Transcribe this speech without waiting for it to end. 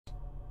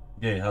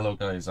Yeah, hello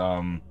guys,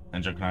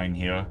 Andrew9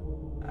 here,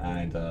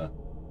 and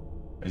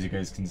as you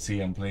guys can see,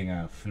 I'm playing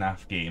a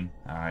Fnaf game.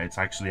 It's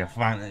actually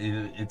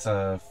it's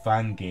a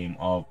fan game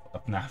of a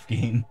Fnaf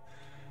game.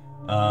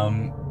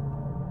 Um,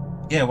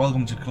 yeah,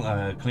 welcome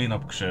to Clean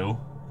Up Show.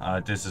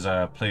 This is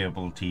a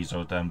playable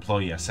teaser, the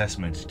employee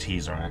assessment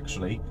teaser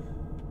actually,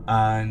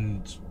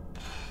 and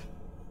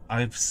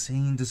I've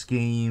seen this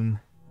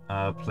game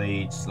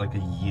played like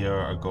a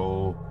year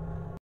ago.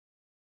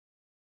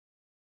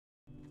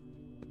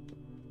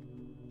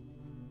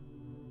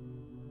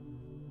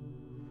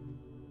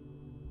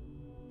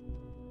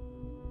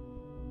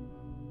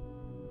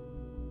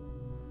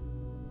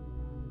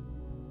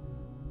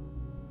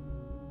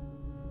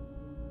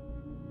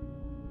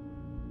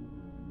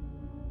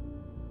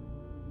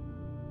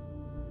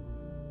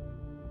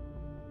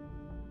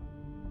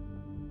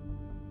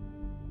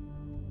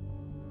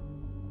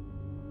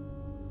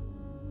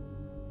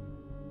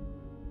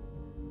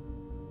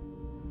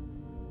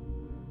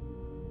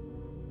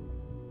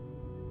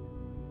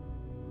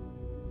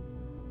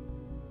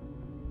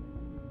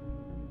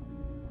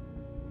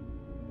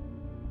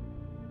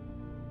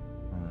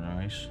 All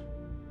right.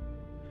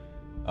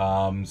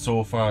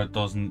 So far it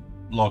doesn't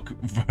look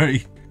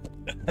very.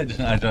 I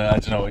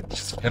don't know. It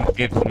just kind of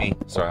gives me.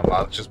 Sorry,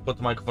 I'll just put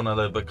the microphone a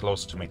little bit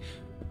closer to me.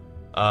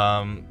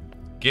 Um,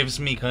 Gives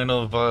me kind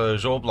of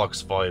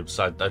Roblox vibes.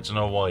 I don't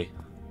know why.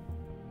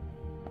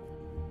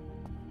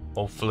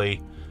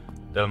 Hopefully,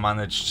 they'll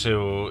manage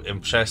to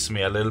impress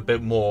me a little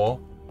bit more.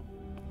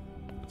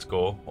 Let's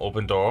go.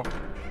 Open door.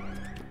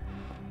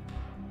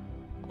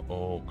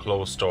 Oh,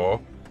 closed door.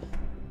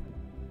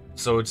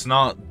 So it's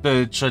not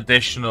the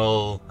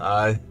traditional.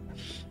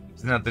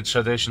 It's not the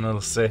traditional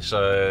sit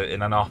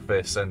in an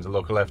office and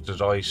look left to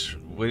right,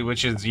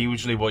 which is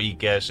usually what you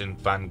get in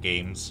fan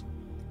games.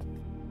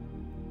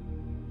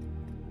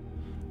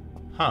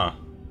 Huh.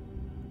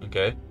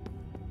 Okay.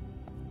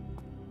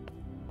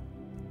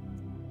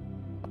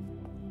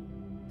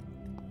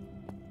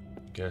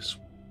 Guess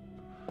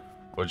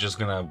we're just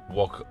gonna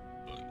walk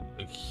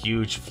a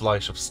huge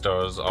flight of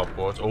stairs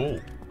upwards. Oh.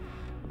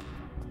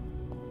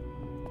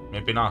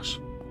 Maybe not.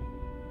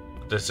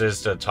 This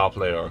is the top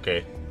layer,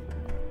 okay.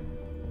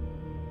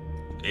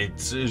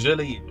 It's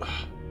really...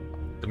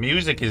 The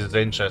music is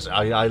interesting.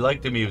 I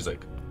like the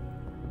music.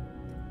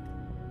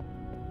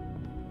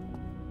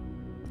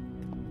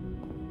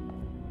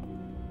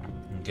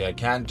 Okay, I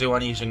can't do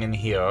anything in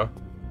here.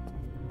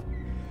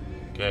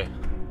 Okay.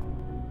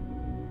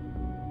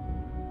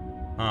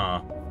 Huh.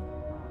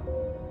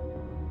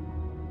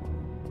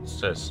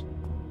 What's this?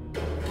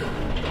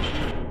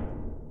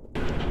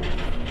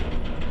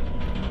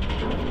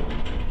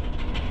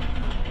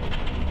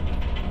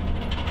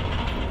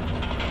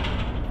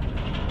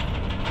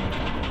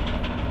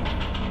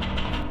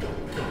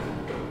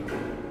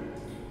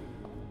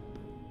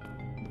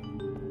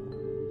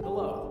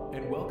 Hello,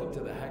 and welcome to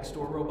the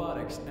Hackstore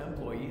Robotics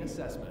Employee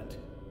Assessment.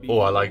 Oh,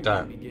 I like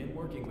that. Before we begin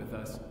working with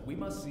us, we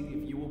must see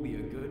if you will be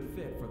a good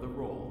fit for the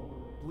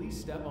role. Please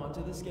step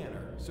onto the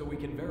scanner so we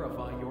can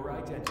verify your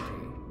identity.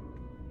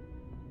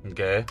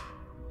 Okay.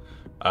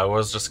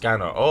 Where's the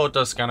scanner? Oh,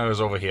 the scanner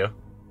is over here.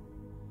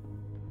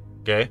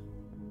 Okay.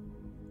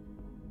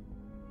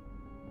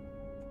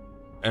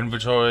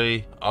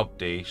 Inventory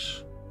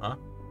update. Huh?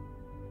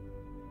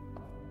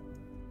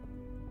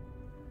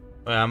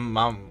 I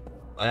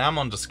am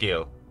on the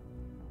scale.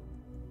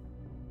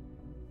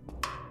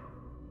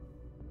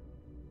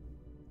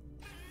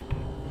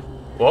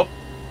 What?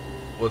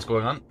 What's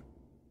going on?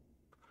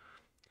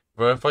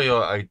 Verify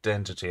your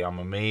identity. I'm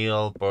a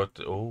male, but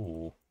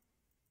oh.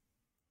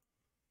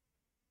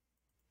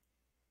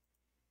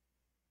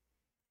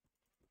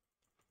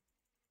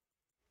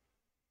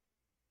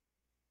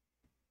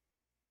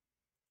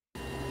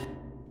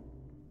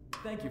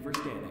 Thank you for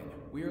scanning.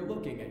 We are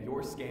looking at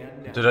your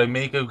scan now. Did I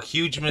make a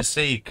huge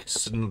mistake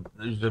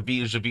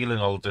revealing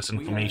all this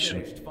information?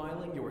 We have finished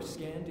filing your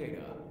scan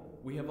data.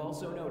 We have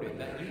also noted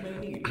that you may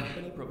need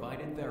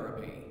company-provided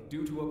therapy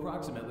due to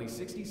approximately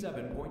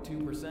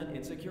 67.2%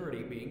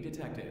 insecurity being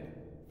detected.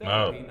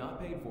 Therapy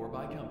not paid for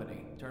by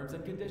company. Terms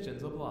and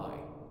conditions apply.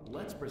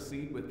 Let's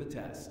proceed with the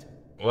test.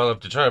 Well, if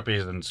the therapy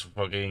isn't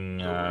fucking...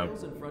 The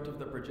rails in front of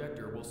the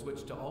projector will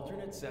switch to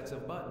alternate sets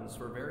of buttons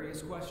for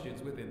various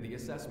questions within the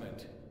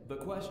assessment. The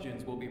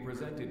questions will be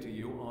presented to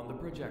you on the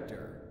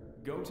projector.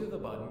 Go to the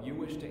button you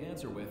wish to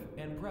answer with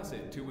and press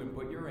it to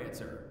input your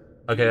answer.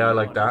 Okay, I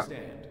like that.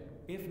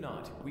 If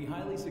not, we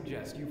highly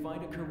suggest you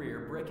find a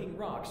career breaking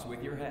rocks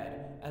with your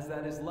head, as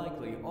that is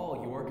likely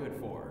all you are good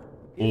for.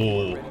 If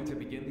you are ready to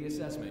begin the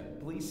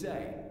assessment, please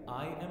say,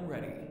 "I am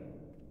ready."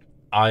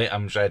 I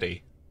am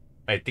ready.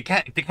 Wait, they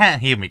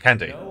can't hear me, can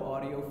they? No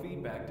audio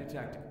feedback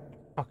detected.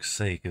 Fuck's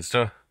sake, is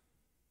there?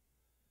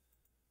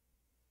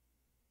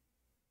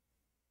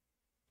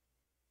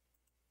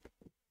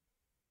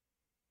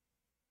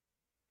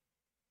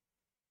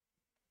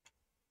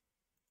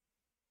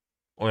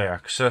 Oh yeah,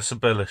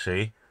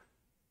 accessibility.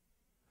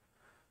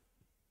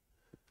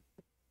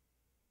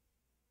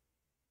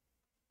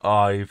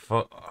 I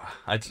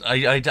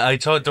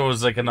thought there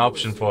was like an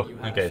option for. You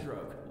had a Okay.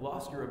 stroke,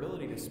 lost your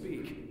ability to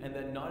speak, and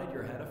then nodded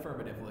your head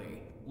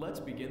affirmatively. Let's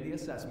begin the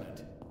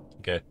assessment.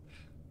 Okay.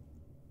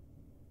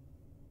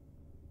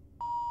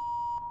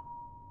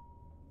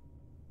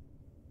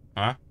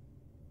 Huh?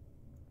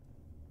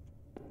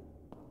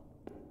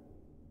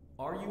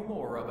 Are you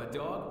more of a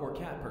dog or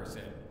cat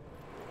person?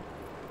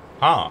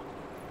 Huh.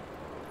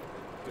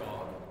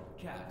 Dog,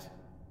 cat.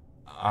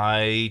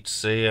 I'd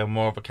say I'm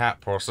more of a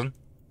cat person.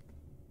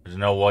 I don't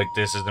know why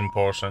this is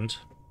important.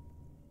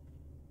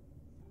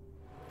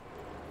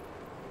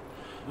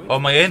 Oh,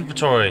 my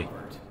inventory.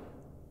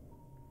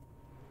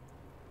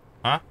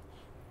 Huh?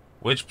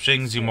 Which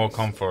brings you more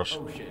comfort?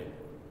 Ocean.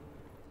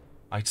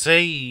 I'd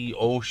say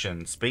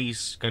ocean.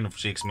 Space kind of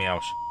freaks me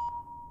out.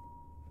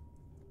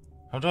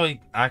 How do I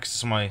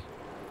access my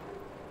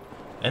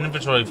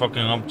inventory?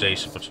 Fucking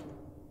update, but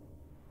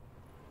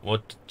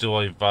what do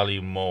I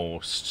value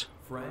most?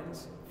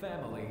 Friends,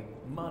 family,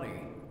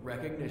 money,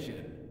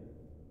 recognition.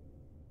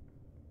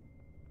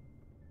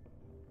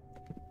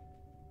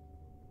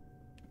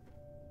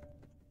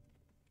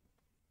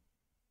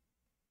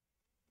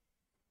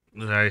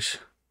 Right.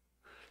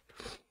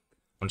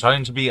 I'm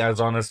trying to be as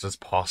honest as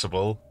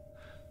possible.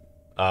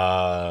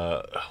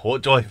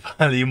 What do I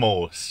value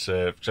most?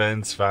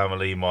 Friends,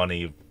 family,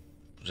 money,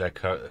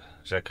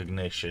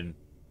 recognition.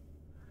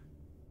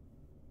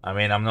 I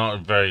mean, I'm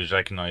not very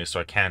recognized, so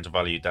I can't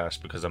value that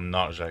because I'm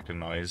not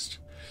recognized.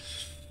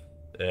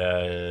 Who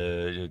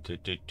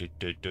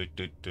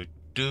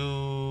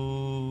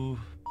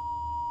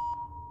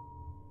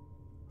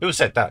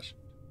said that?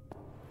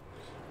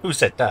 Who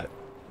said that?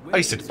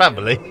 I said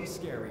family.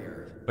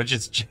 Which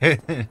is okay.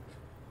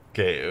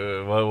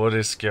 What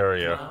is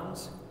scarier?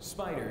 Clowns,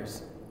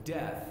 spiders,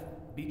 death,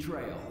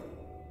 betrayal.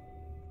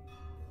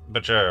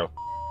 Betrayal.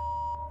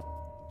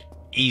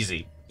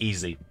 Easy,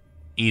 easy,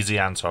 easy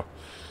answer.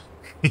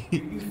 Do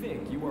you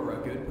think you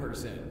are a good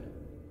person?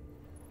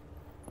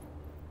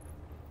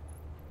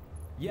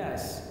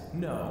 Yes,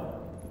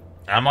 no.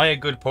 Am I a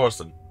good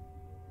person?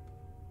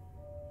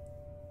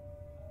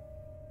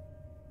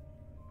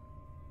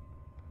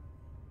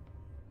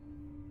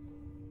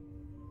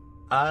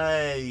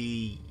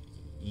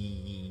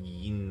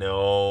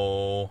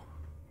 No.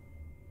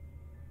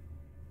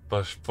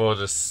 But for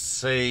the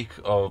sake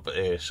of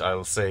it,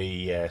 I'll say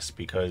yes,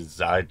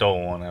 because I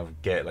don't want to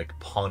get like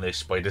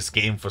punished by this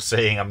game for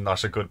saying I'm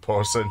not a good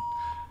person.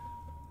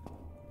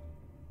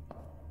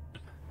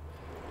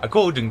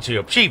 According to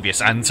your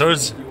previous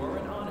answers. You are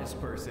an honest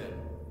person.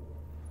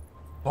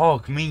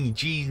 Fuck me,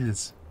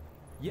 Jesus.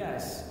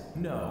 Yes,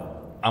 no.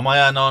 Am I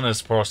an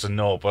honest person?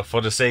 No, but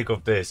for the sake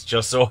of this,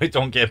 just so I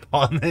don't get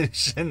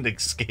punished in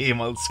this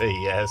game, I'll say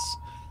yes.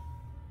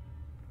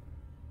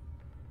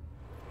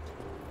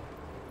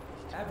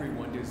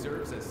 Everyone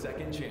deserves a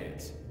second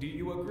chance. Do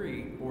you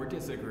agree or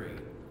disagree?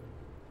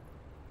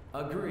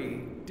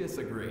 Agree,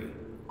 disagree.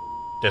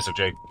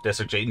 Disagree.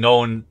 Disagree. No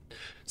one...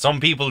 Some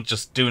people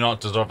just do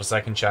not deserve a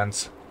second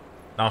chance.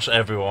 Not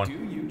everyone.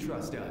 Do you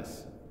trust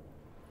us?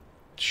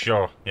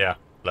 Sure, yeah.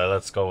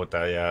 Let's go with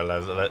that, yeah.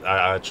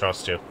 I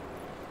trust you.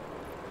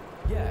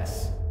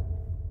 Yes.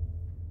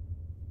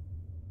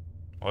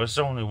 Why is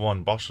there only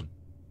one button?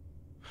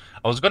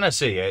 I was gonna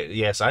say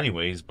yes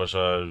anyways, but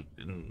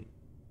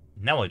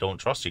now I don't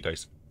trust you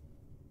guys.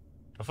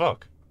 The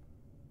fuck?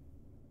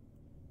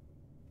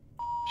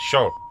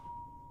 Sure.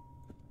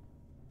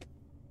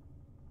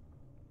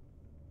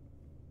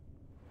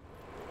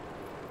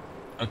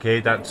 Okay,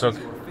 that took...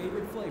 What is your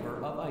favorite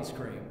flavor of ice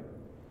cream?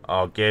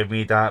 Oh, give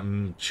me that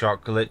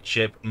chocolate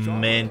chip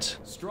mint.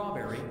 Chocolate,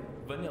 strawberry,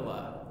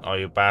 vanilla. Oh,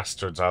 you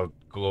bastards. I'll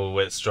go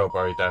with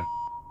strawberry then.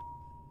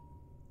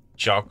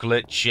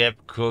 Chocolate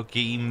chip,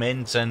 cookie,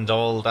 mint, and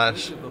all that.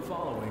 Which of the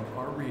following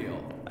are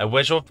real?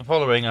 Which of the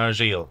following are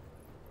real?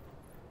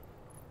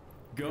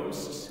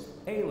 Ghosts,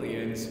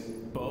 aliens,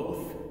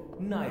 both,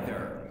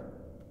 neither.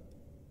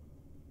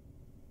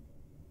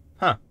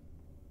 Huh.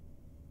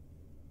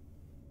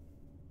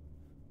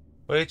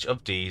 Which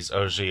of these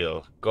are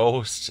real?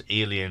 Ghosts,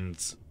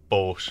 aliens,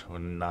 both, or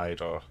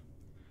neither?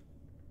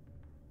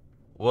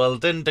 Well,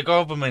 didn't the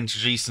government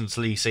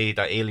recently say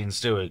that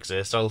aliens do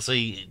exist? I'll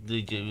see...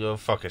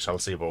 fuck it, I'll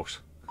see both.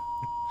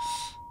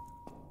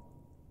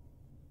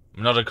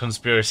 I'm not a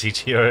conspiracy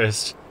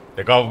theorist.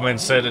 The government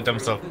said it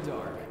themselves.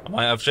 Am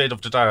I afraid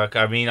of the dark?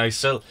 I mean, I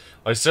still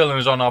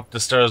run up the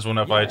stairs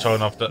whenever I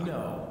turn off the...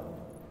 No.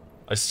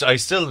 I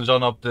still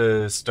run up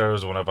the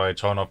stairs whenever I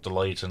turn off the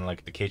light in,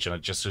 like, the kitchen. I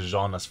just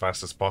run as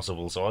fast as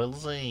possible, so I'll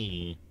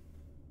see.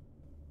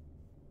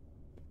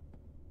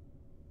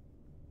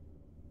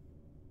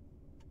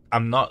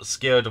 I'm not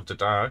scared of the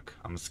dark.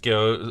 I'm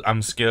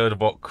scared of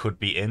what could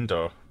be in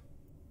there.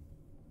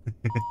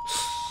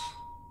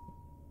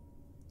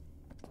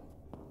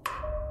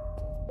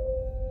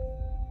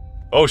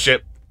 Oh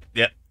shit.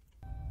 Yep.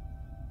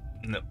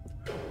 No.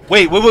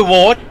 Wait,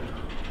 what?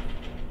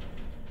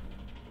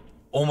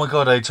 Oh my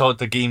god, I thought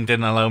the game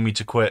didn't allow me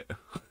to quit.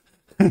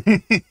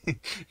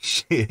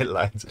 Shit,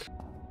 lads.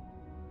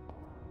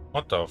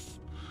 What the f...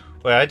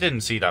 Wait, I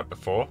didn't see that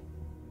before.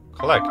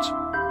 Collect.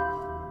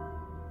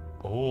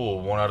 Oh,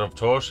 1 out of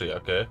 30,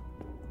 okay.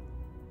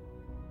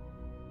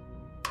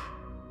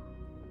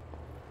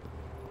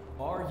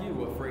 Are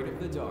you afraid of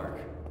the dark?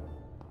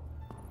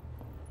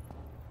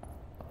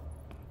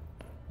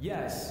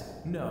 Yes,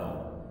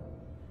 no.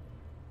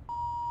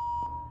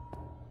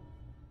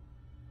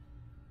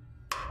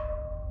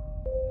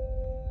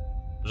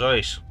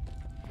 Right.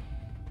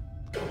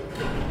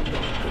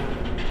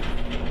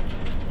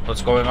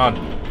 What's going on?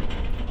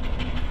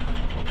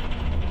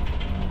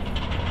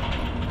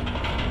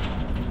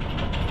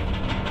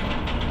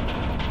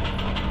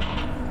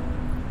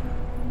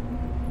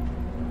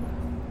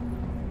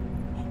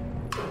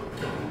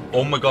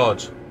 Oh my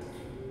god.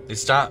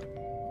 Is that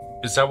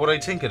what I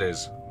think it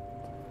is?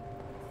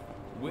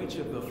 Which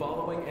of the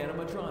following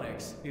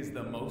animatronics is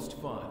the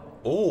most fun?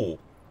 Oh.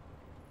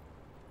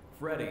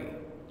 Freddy,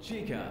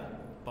 Chica,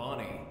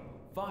 Bonnie,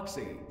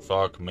 Foxy.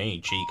 Fuck me,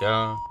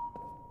 Chica.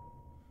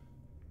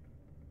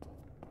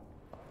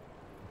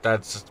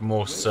 That's the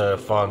most Which of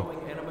the fun. following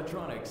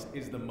animatronics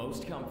is the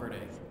most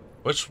comforting?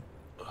 Which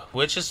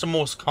is the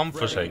most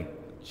comforting? Freddy,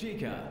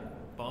 Chica,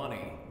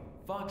 Bonnie,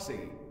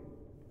 Foxy.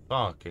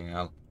 Fucking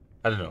hell.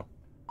 I don't know.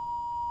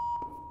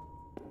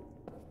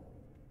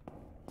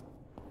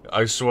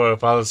 I swear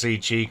if I'll see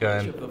Chica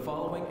Which and... of the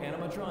following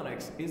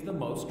animatronics is the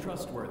most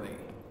trustworthy?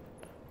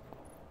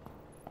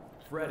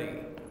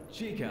 Freddy,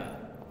 Chica,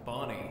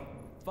 Bonnie,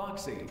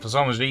 Foxy. For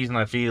some reason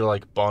I feel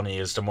like Bonnie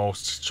is the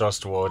most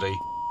trustworthy.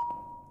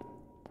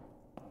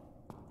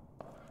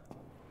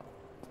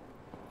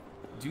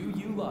 Do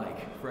you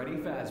like Freddy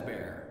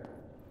Fazbear?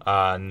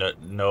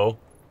 No.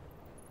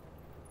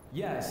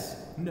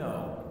 Yes,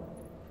 no.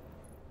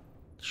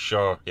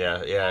 Sure,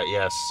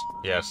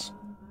 yes.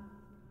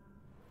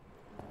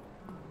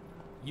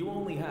 You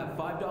only have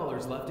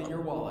 $5 left in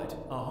your wallet.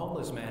 A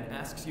homeless man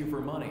asks you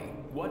for money.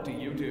 What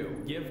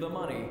do? Give the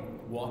money,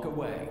 walk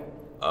away.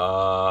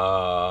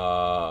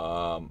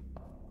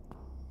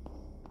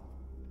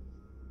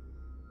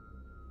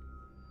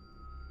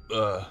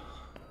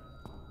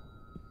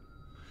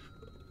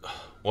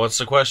 What's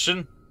the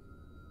question?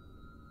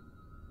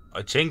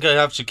 I think I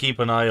have to keep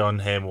an eye on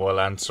him while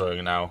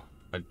answering now.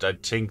 I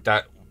think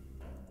that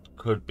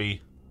could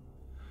be.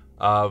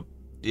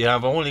 You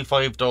have only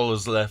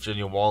 $5 left in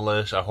your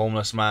wallet. A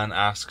homeless man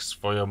asks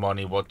for your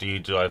money. What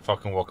do? I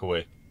fucking walk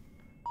away.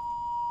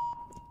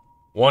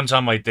 One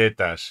time I did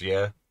that,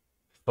 yeah.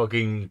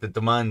 Fucking,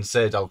 the man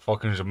said, I'll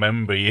fucking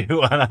remember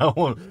you. And I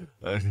won't.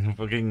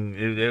 Fucking,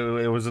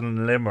 it was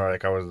in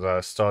Limerick. I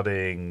was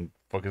studying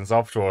fucking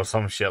software or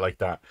some shit like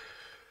that.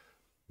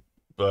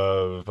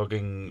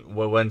 Fucking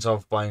went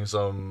off buying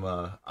some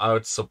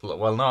art supply.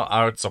 Well, not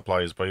art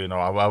supplies, but you know,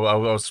 I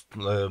was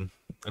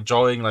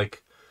drawing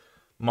like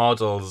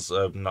models.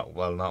 Like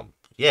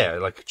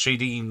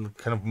 3D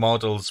kind of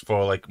models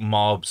for like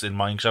mobs in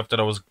Minecraft that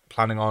I was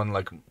planning on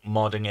like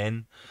modding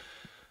in.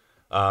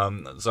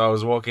 So I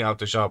was walking out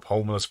the shop,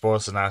 homeless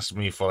person asked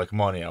me for like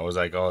money. I was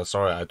like, oh,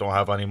 sorry, I don't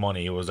have any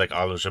money. He was like,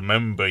 I'll just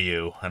remember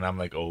you, and I'm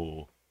like,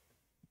 oh,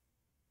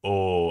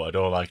 I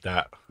don't like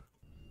that.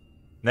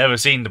 Never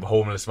seen the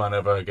homeless man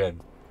ever again.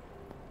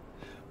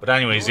 But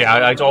anyways,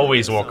 yeah, I'd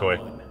always walk away.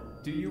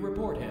 Do you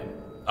report him?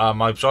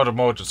 I've shot a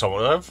motor to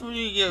someone.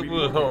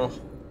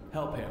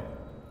 Help him.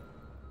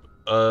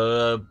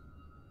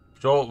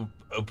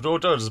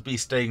 Brothers be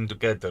staying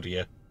together,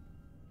 yeah.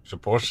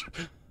 Support.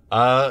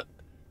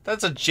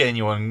 That's a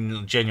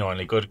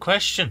genuinely good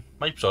question.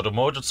 My brother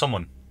murdered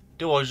someone.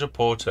 Do I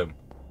report him?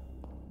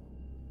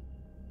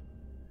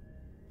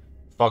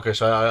 Fuck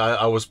it,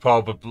 I was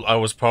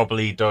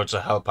probably there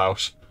to help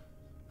out.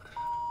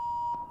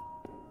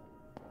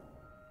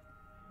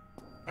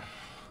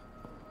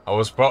 There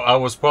was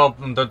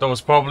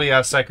probably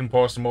a second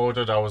person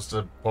murdered. I was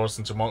the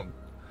person to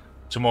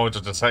murder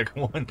the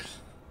second one.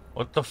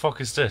 What the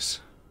fuck is this?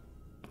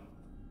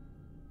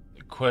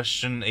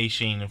 Question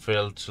 18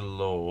 failed to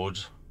load.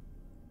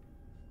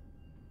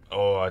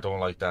 Oh, I don't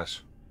like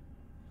that.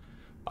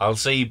 I'll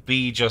say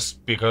B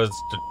just because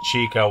the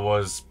Chica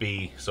was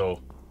B, so...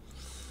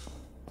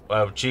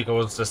 Well, Chica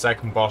was the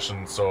second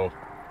button, so...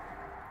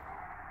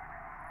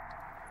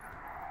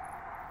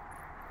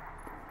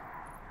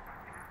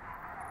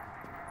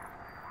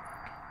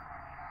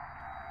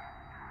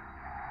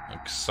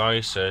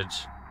 Excited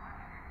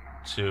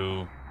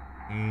to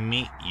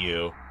meet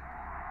you.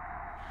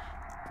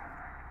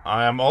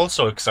 I am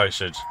also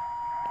excited.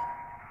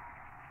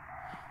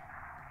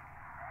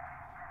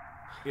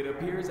 It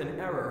appears an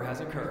error has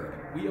occurred.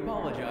 We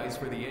apologize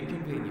for the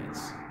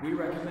inconvenience. We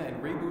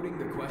recommend rebooting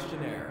the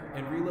questionnaire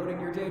and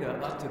reloading your data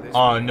up to this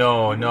Oh point.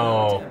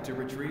 no. Attempt to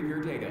retrieve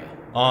your data.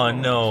 Oh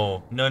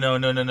no. No.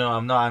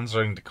 I'm not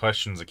answering the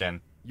questions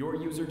again. Your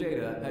user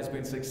data has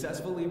been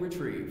successfully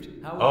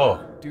retrieved.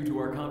 However, due to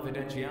our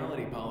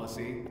confidentiality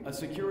policy, a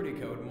security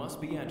code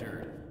must be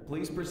entered.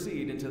 Please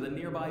proceed into the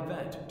nearby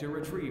vent to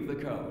retrieve the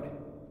code.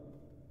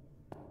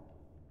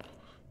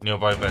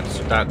 Nearby vents,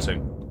 that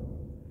thing.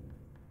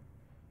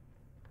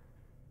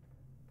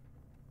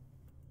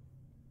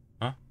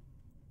 Huh?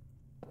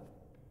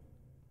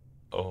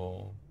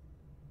 Oh.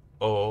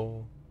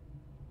 Oh.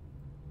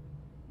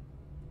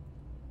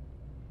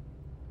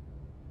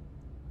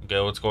 Okay,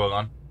 what's going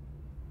on?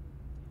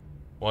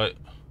 What?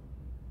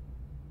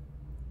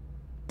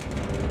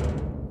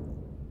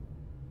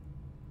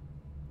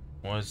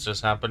 What is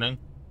this happening?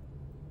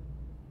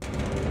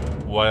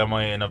 Why am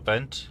I in a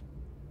vent?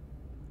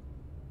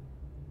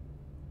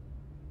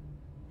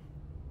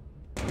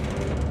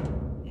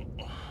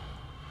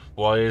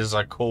 Why is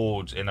a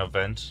code in a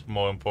vent,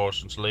 more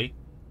importantly?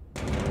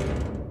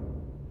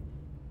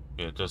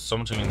 Yeah, there's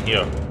something in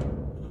here.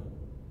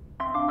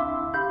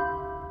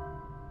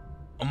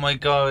 Oh my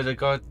god, I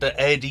got the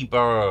Eddie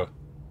Burr.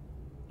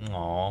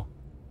 Aww.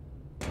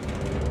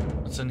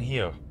 What's in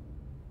here?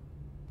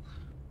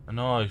 I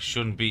know I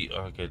shouldn't be...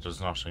 Okay,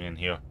 there's nothing in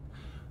here.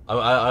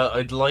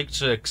 I'd like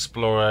to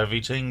explore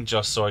everything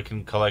just so I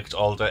can collect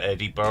all the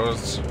Eddie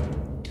Burrs.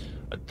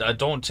 I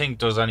don't think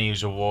there's any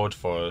reward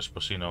for it,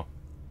 but you know,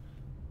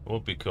 it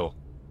would be cool.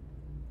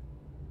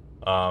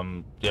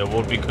 Yeah, it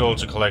would be cool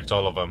to collect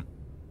all of them.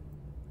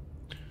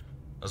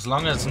 As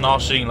long as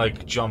nothing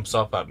like jumps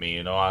up at me,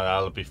 you know,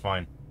 I'll be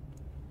fine.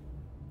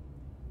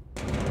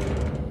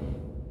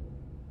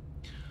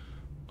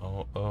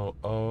 Oh, oh,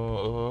 oh,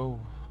 oh.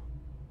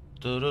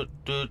 Do do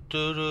do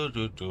do do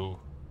do do.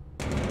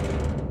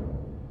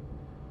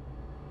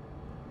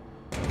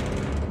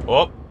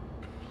 Oh.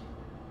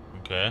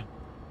 Okay.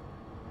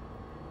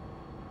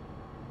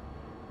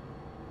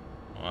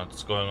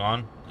 What's going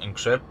on?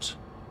 Encrypt.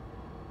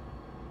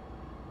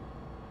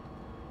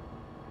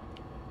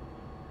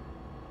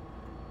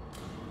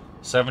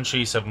 Seven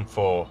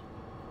 7374.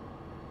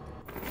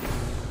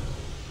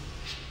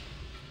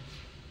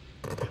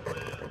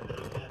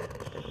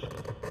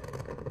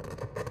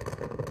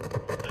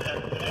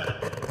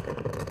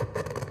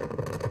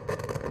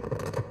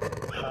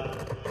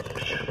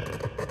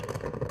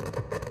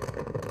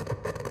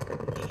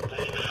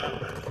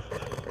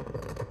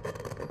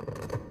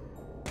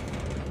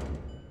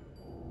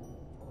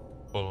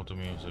 Follow the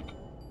music.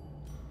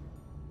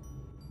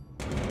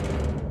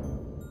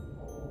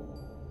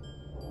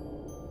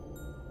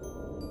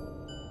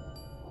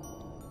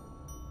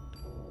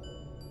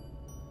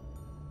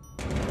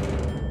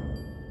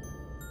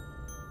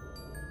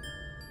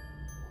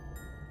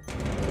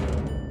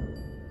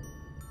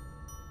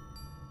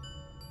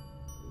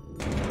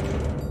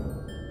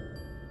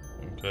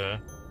 Okay.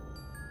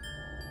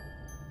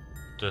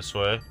 This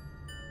way.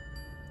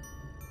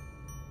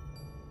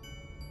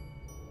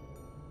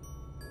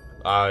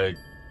 I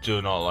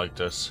do not like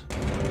this.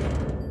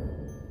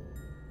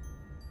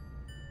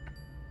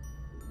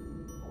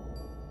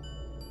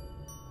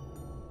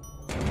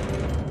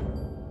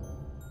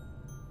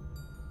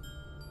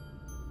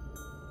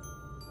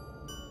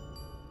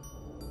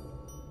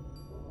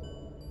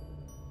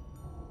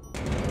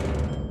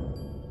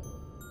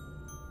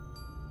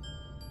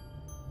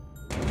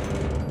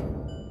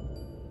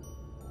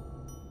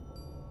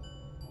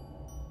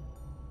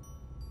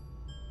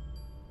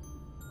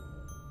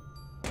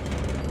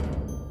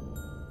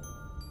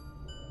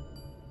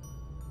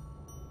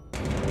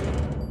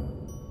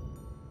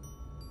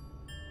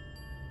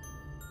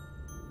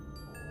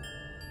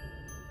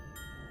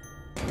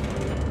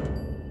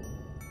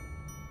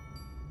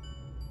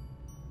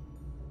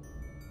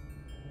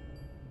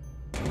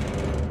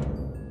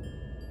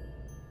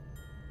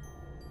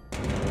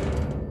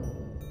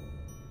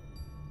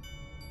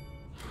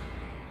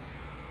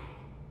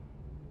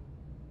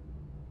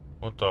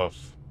 What the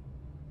f...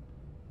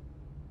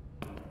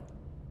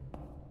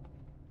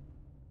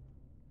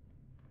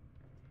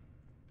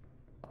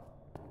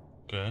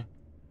 Okay.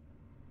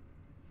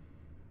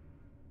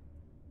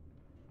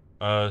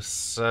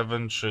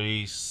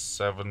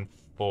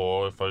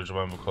 7374, if I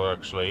remember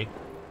correctly.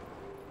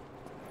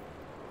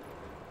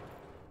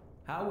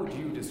 How would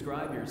you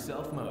describe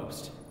yourself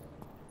most?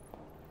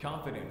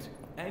 Confident,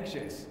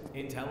 anxious,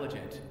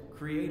 intelligent,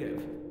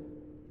 creative.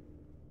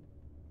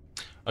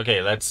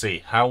 Okay, let's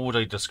see. How would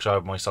I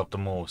describe myself the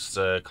most?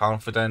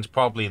 Confident?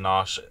 Probably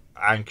not.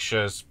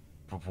 Anxious?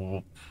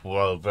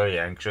 Well, very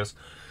anxious.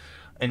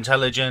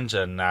 Intelligent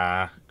and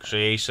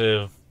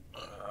creative?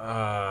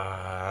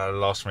 I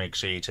lost my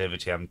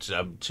creativity. I'm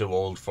too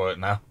old for it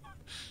now.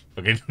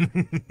 Fucking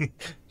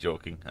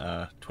joking.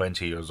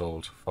 20 years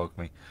old. Fuck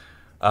me.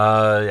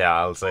 Yeah,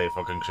 I'll say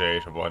fucking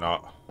creative. Why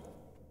not?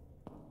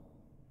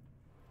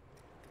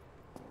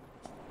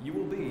 You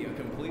will be a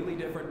completely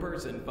different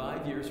person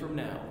 5 years from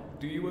now.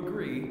 Do you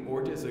agree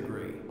or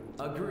disagree?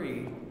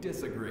 Agree,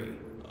 disagree.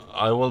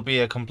 I will be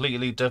a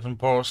completely different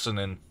person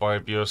in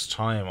 5 years'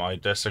 time. I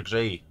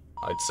disagree.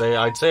 I'd say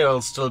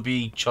I'll still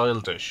be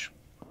childish.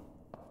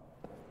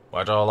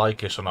 Whether I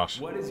like it or not.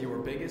 What is your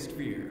biggest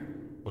fear?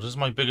 What is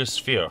my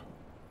biggest fear?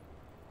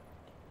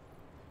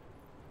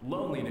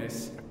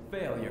 Loneliness,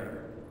 failure.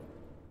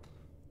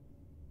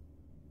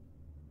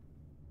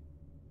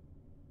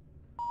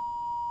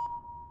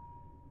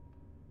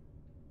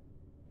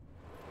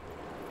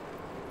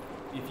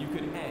 If you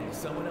could end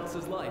someone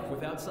else's life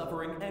without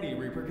suffering any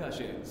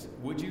repercussions,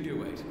 would you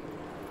do it?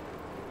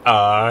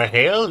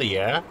 Hell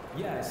yeah.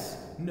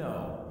 Yes,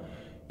 no.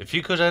 If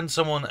you could end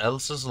someone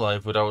else's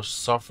life without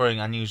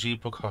suffering any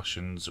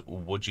repercussions,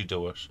 would you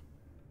do it?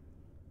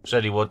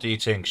 Freddy, what do you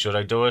think? Should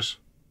I do it?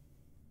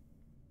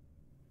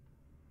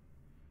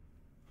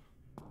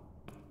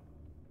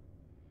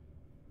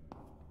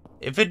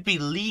 If it'd be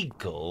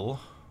legal...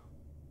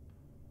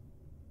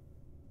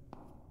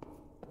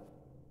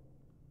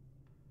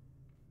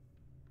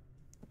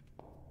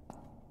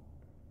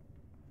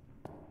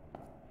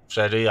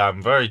 Freddy,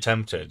 I'm very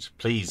tempted.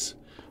 Please.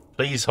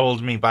 Please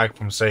hold me back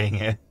from saying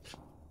it.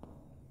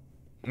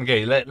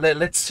 Okay,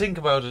 let's think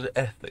about it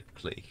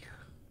ethically.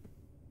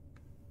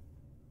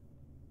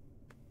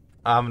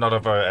 I'm not a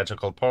very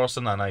ethical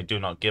person and I do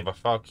not give a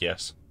fuck,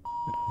 yes.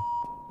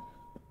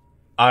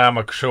 I am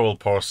a cruel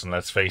person,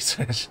 let's face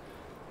it.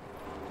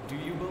 Do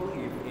you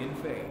believe in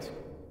fate?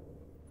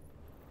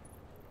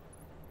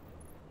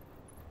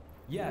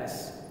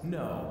 Yes,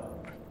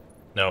 no.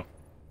 No.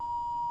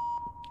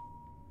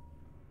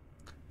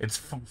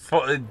 It's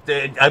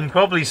I'm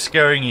probably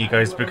scaring you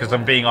guys because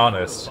I'm being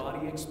honest.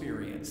 Body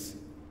experience.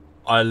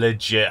 I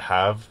legit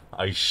have.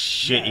 I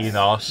shit you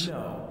not.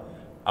 No.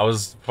 I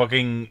was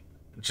fucking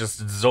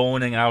just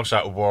zoning out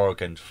at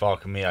work and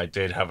fuck me, I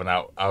did have an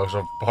out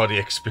of body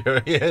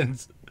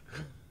experience.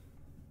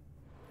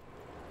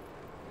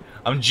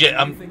 Do you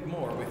think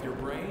more with your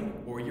brain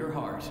or your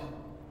heart?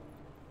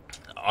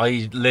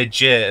 I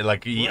legit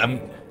like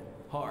Brain,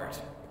 heart.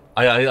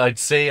 I'd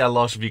say a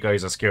lot of you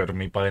guys are scared of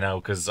me by now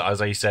because,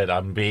 as I said,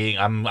 I'm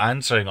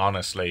answering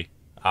honestly.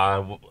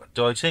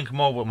 Do I think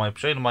more with my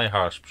brain or my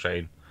heart,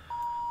 Shane?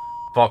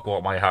 Fuck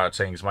what my heart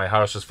thinks. My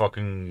heart is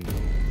fucking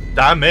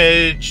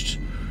damaged.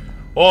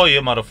 Oh, you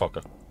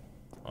motherfucker.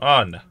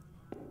 Oh, no.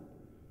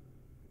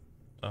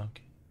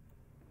 Okay.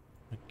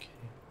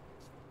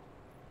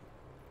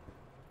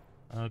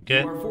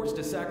 Okay. You are forced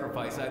to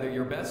sacrifice either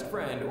your best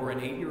friend or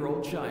an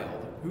 8-year-old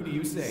child. Who do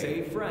you save?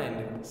 Save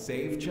friend,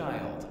 save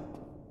child.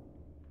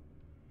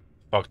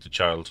 Fuck the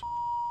child.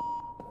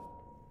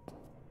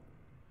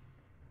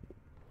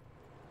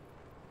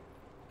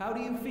 How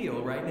do you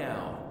feel right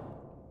now?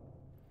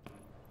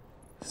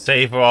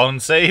 Safe or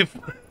unsafe?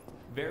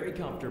 Very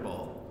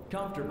comfortable.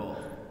 Comfortable.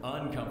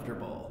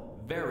 Uncomfortable.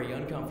 Very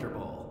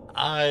uncomfortable.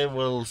 I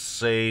will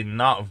say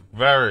not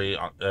very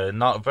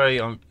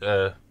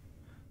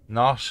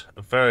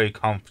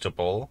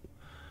comfortable.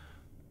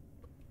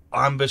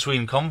 I'm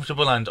between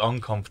comfortable and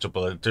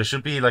uncomfortable. There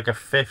should be like a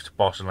fifth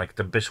button, like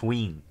the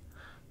between.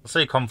 I'll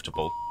say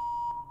comfortable.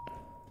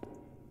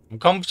 I'm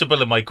comfortable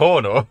in my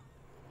corner.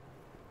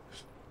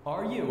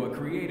 Are you a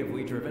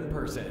creatively driven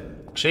person?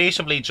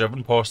 Creatively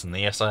driven person,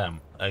 yes I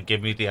am.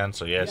 Give me the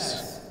answer, yes.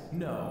 Yes.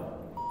 No.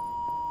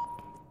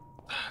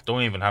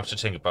 Don't even have to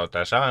think about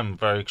that. I'm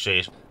very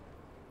creative.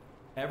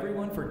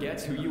 Everyone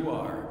forgets who you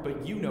are,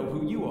 but you know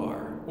who you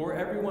are. Or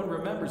everyone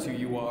remembers who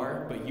you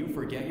are, but you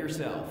forget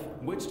yourself.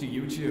 Which do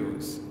you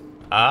choose?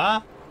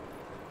 Ah?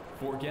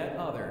 Forget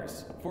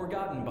others.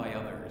 Forgotten by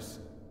others.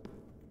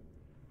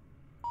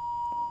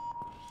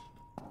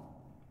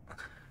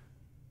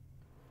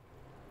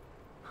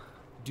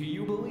 Do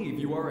you believe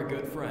you are a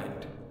good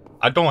friend?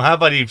 I don't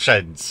have any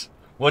friends.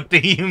 What do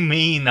you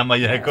mean am I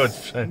a good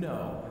friend?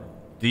 No.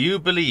 Do you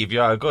believe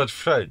you're a good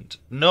friend?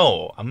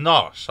 No, I'm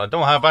not. I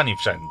don't have any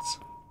friends.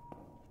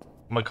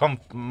 My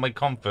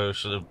comfort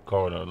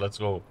corner, let's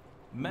go.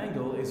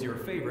 Mangle is your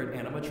favorite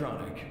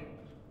animatronic.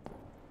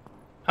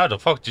 How the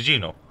fuck did you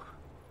know?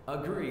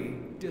 Agree,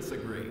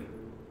 disagree.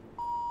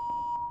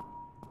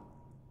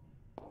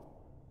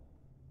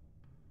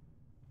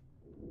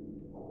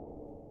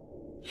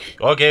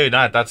 Okay,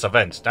 that's a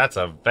vent. That's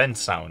a vent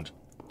sound.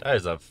 That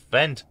is a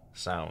vent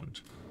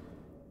sound.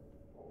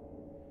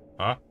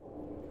 Huh?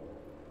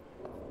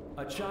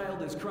 A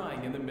child is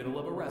crying in the middle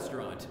of a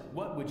restaurant.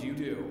 What would you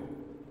do?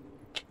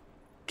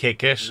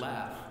 Kick it.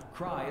 Laugh,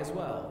 cry as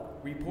well.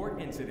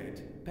 Report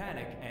incident,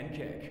 panic, and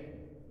kick.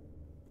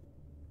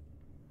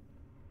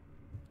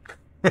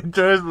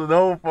 There's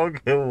no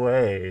fucking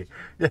way.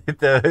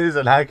 There is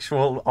an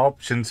actual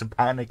option to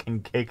panic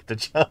and kick the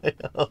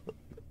child.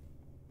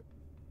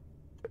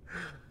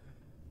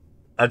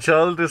 A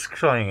child is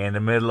crying in the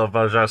middle of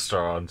a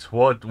restaurant.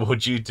 What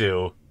would you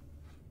do?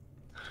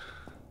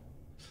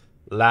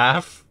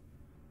 Laugh?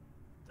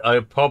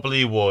 I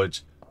probably would.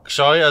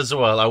 Cry as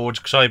well. I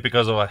would cry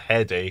because of a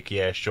headache,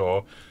 yeah,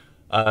 sure.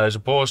 As a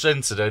post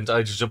incident,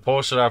 I just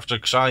reported after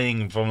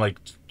crying from, like,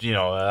 you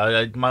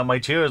know, my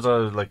tears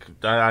are, like,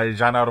 I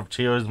ran out of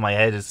tears, my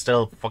head is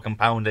still fucking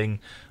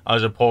pounding. I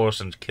was a post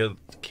and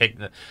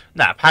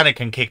panic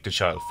and kick the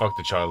child. Fuck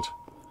the child.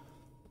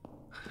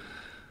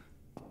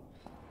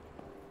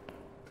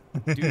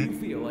 Do you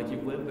feel like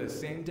you've lived the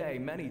same day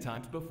many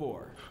times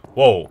before?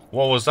 Whoa,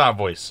 what was that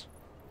voice?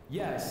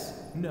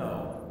 Yes,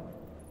 no.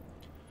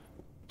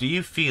 Do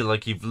you feel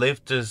like you've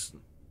lived the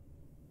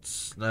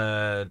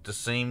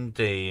same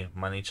day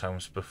many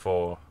times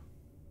before?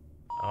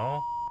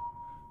 Oh?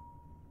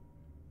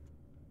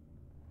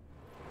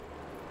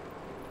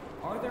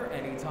 Are there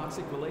any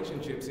toxic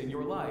relationships in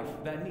your life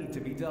that need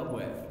to be dealt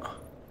with?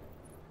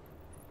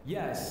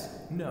 Yes,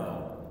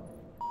 no.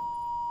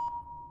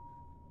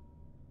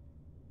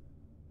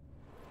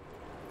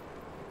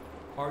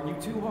 Are you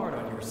too hard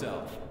on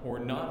yourself, or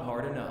not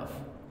hard enough?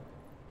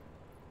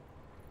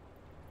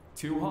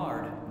 Too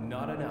hard,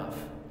 not enough.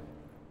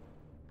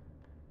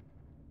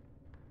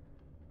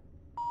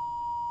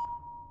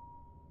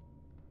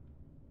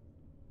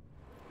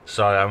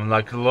 Sorry, I'm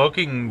like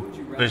looking. Would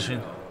you rather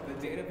know the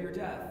date of your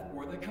death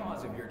or the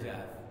cause of your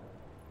death?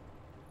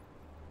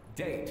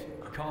 Date,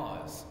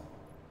 cause.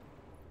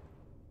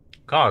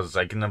 Cause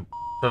I can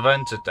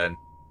prevent it then.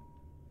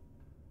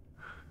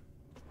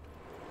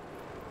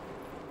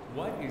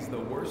 What is the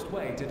worst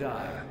way to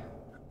die?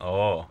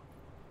 Oh.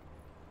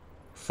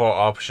 4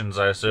 options,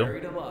 I assume.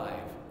 Buried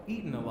alive,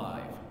 eaten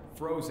alive,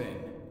 frozen,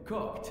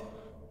 cooked.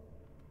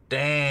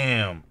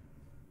 Damn.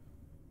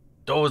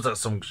 Those are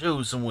some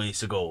gruesome ways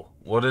to go.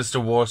 What is the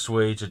worst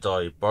way to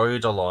die?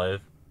 Buried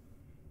alive.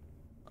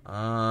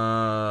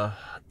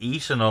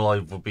 Eaten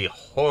alive would be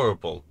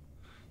horrible.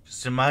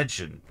 Just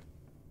imagine.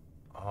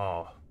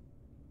 Oh.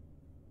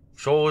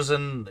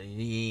 Frozen.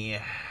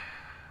 Yeah.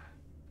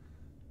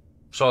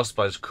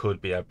 Frostbite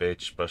could be a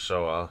bitch, but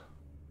so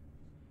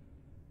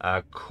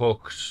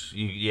cooked.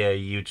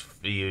 You'd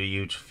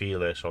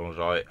feel it,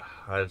 alright.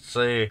 I'd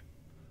say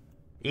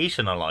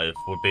eaten alive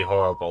would be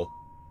horrible.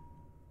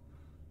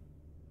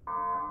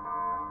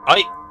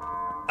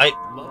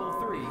 Level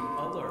 3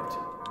 alert.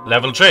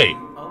 Level 3?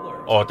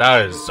 Alert. Oh,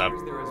 that is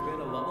There has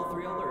been a level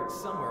 3 alert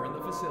somewhere in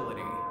the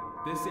facility.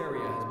 This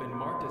area has been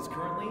marked as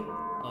currently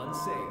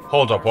unsafe.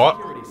 Hold up, what?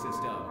 Security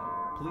system.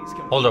 Please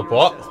complete Hold up, your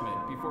what?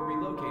 assessment before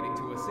relocating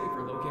to a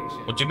safer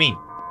location. What do you mean?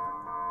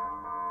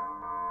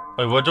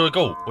 Wait, where do I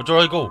go? Where do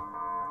I go?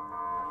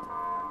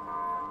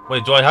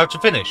 Wait, do I have to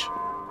finish?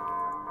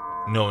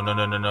 No,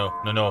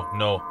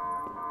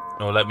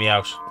 let me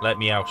out. Let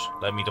me out.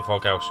 Let me the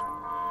fuck out.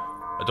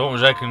 I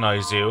don't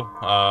recognize you.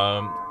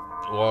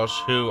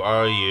 Who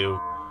are you?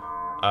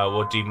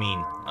 What do you mean?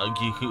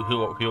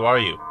 Who are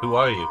you? Who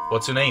are you?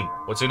 What's your name?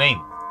 What's your name?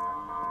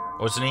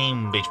 What's your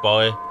name, bitch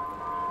boy?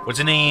 What's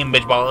your name,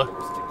 bitch boy?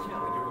 Forced to kill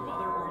your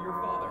mother or your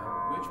father.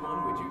 Which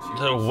one would you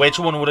choose? Which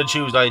one would I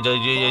choose? I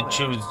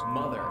choose.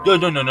 Mother. No.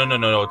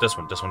 This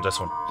one.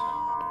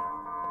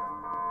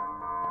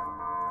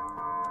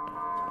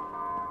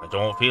 I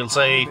don't feel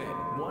safe. Have you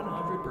been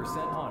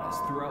 100%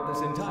 honest throughout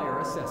this entire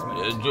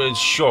assessment?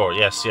 Sure.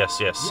 Yes. Yes.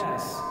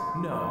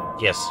 No.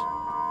 Yes.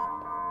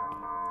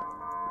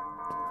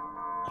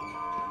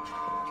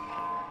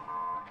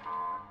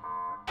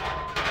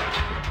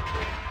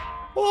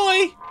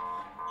 Boy.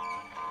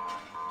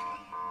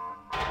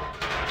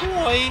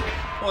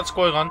 What's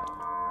going on?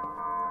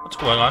 What's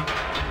going on? The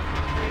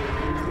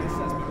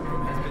assessment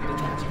room has been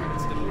detached from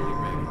its stability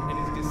ring and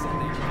is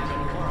descending at an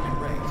alarming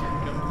rate.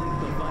 Complete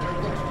the final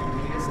question to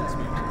the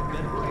assessment,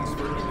 then brace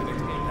for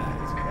imminent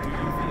impact. Do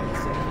you feel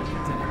safe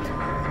and content?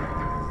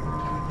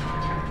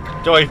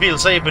 Do I feel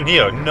safe in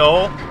here?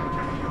 No. Thank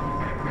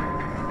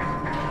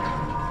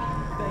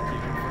you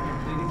for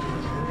completing the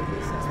liquidity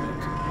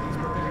assessment. Please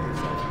prepare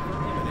yourself for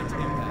imminent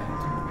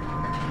impact.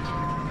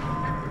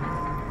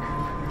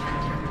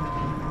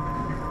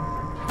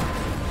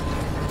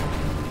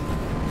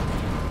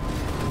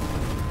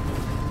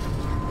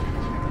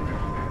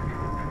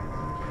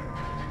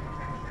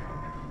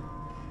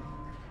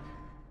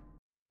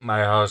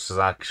 My heart is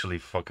actually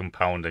fucking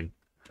pounding.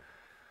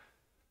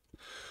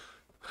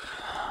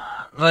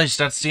 Right,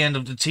 that's the end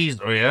of the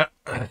teaser, yeah.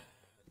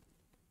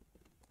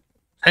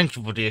 Thank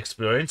you for the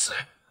experience.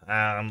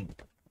 Fuck,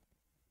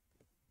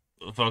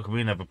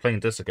 we never playing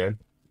this again.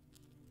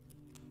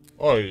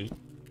 Oi.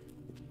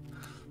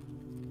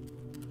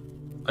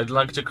 I'd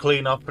like to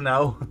clean up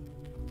now.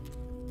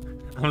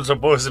 I'm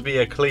supposed to be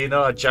a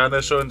cleaner, a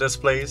janitor in this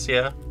place,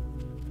 yeah?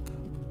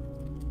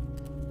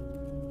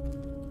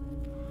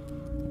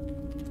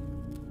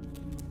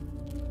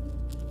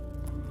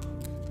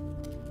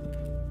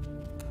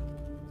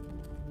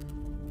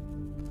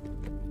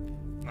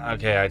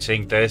 Okay, I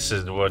think this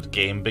is what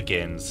game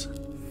begins.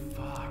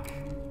 Fuck.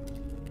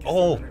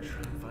 Oh! Try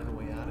and find a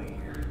way out of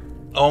here.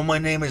 Oh, my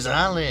name is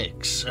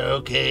Alex.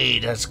 Okay,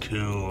 that's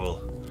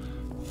cool.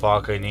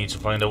 Fuck, I need to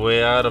find a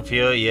way out of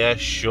here. Yeah,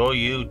 sure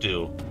you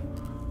do.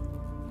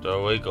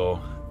 There we go.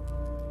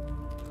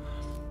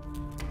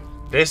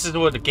 This is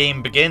where the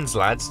game begins,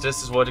 lads.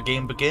 This is where the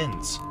game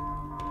begins.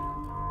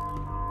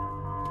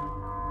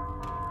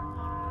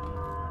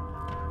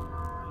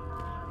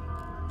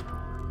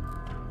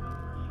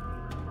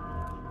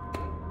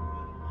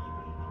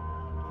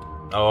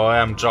 Oh, I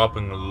am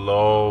dropping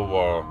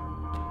lower.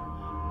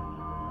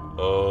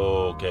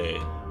 Okay.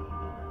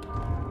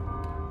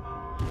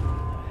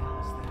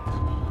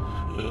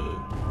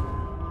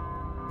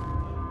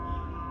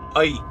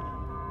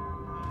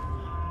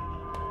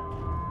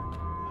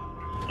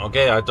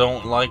 Okay, I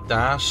don't like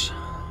that.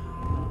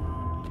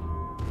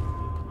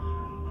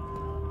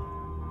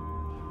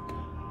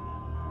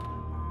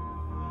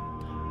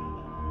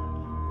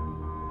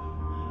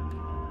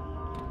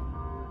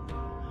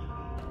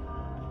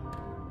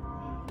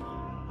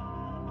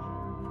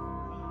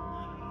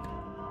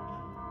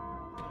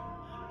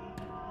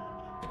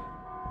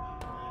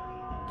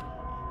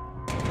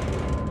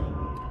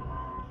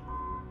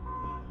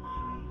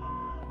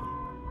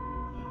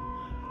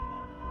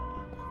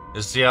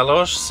 Is the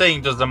Alosh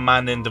saying there's a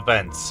man in the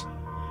vents?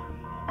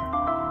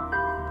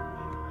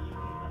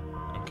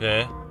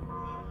 Okay.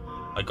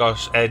 I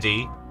got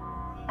Eddie.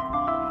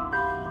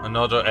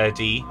 Another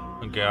Eddie.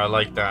 Okay, I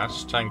like that.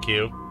 Thank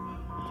you.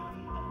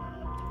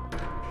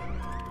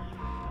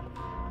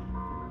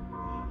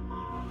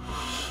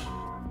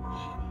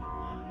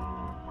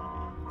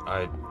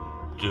 I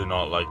do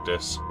not like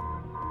this.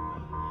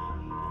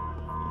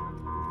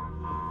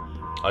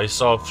 I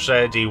saw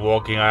Freddy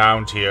walking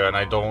around here and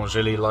I don't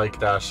really like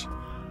that.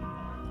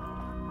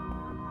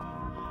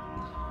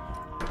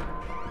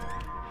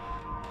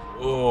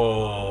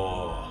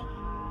 Oh.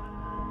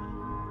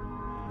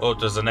 Oh,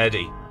 there's an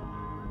Eddie.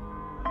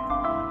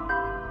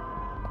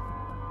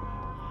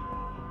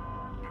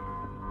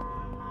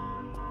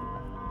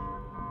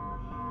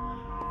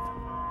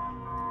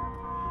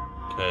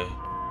 Okay.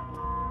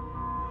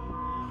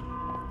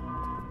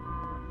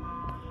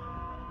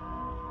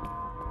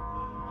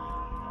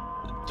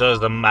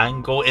 There's a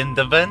mango in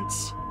the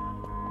vents?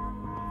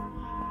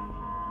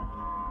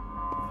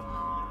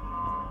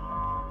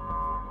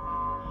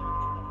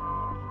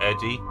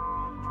 Eddie?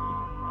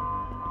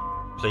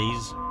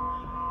 Please?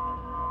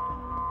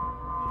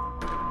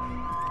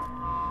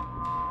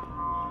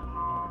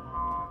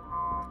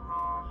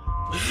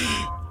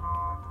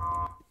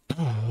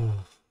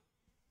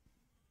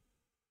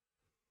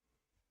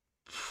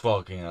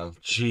 Fucking hell.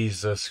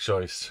 Jesus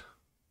Christ.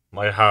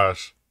 My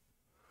heart.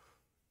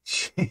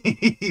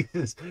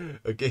 Jesus.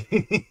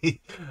 Okay.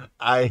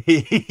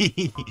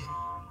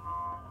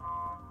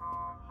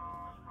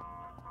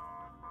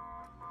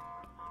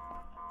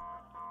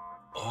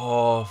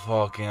 Oh,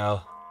 fucking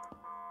hell.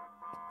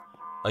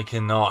 I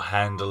cannot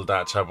handle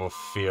that type of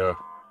fear.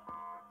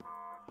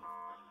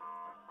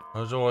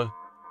 How do I...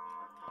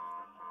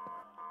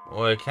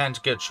 Oh, I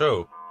can't get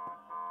through.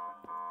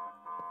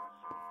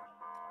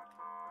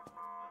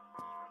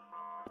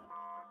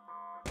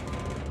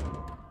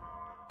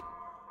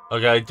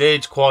 Okay, I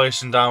did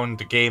quieten down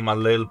the game a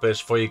little bit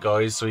for you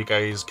guys, so you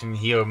guys can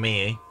hear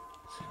me.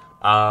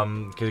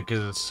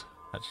 Because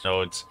I don't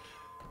know, it's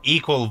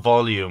equal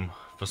volume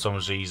for some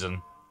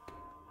reason.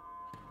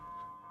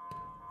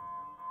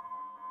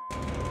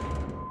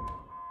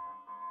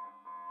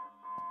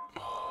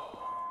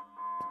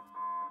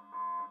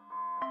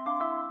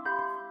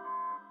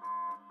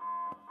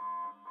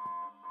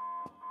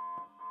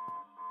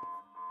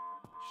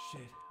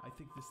 Shit, I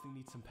think this thing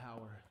needs some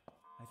power.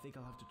 I think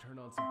I'll have to turn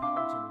on some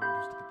power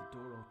generators to get the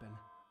door open.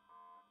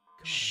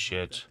 God, Shit.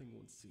 I hope that thing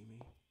won't see me.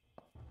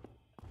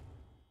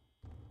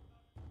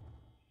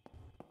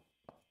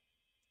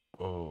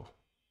 Oh.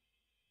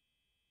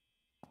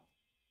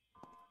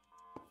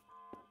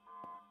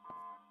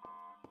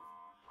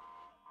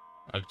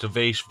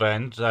 Activate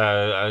vent,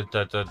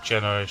 the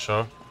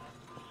generator. Fuck.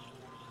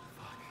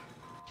 I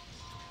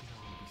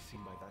don't want to be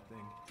seen by that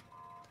thing.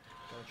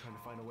 Gotta try to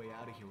find a way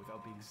out of here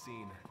without being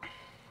seen.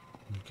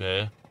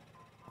 Okay.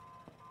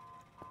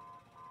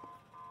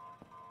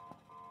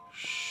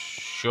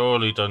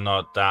 Surely they're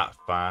not that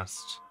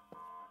fast.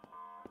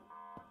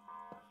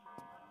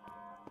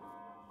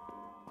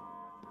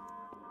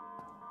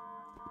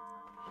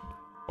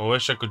 I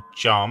wish I could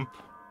jump.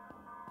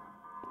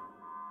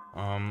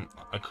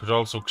 I could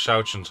also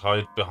crouch and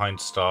hide behind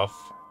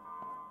stuff.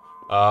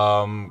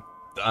 I'm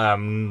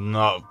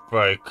not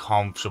very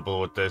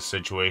comfortable with this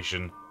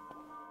situation.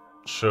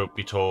 Truth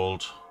be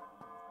told.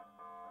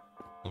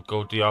 I'll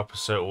go the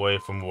opposite way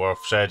from where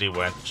Freddy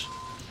went.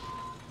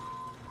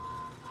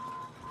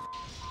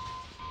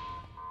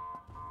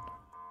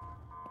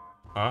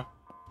 Huh?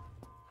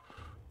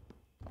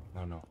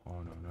 Oh no,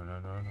 oh no, no, no,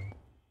 no, no.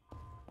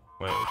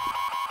 Wait.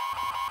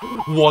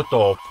 What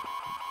the?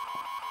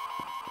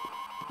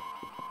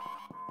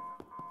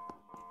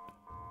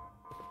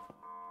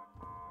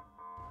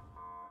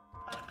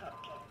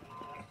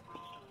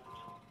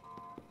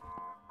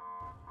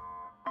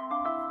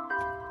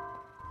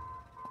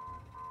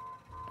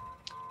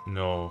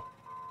 No.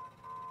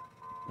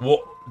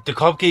 What? The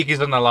cupcake is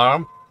an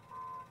alarm?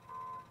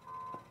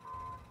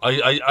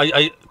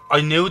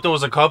 I knew there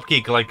was a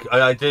cupcake. Like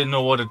I didn't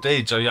know what it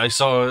did. I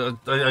saw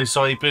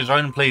you put it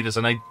around and played this,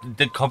 and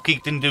the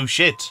cupcake didn't do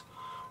shit.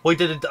 Why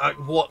did it?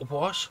 What?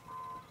 What?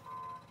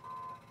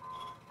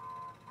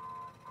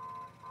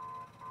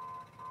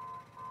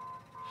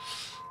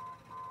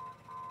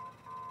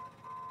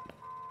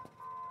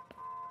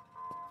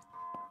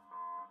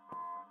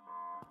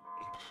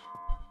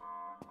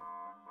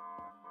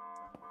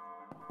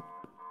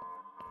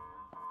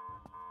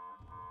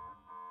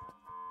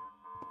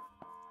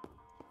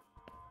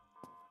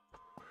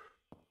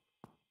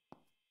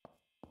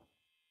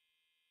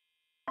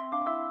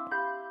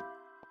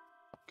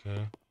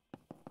 Okay.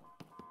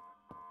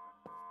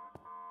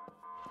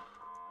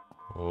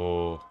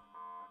 Oh.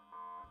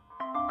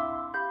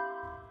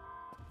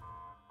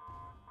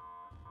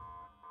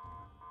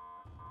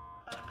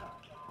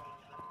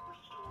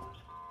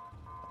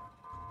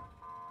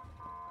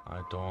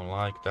 I don't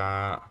like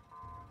that.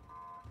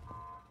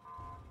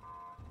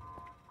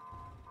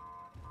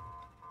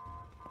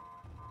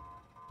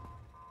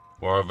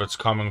 Wherever it's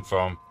coming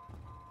from.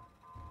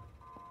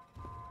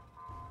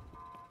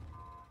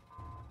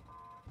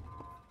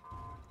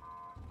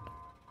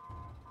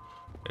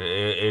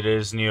 It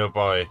is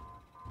nearby.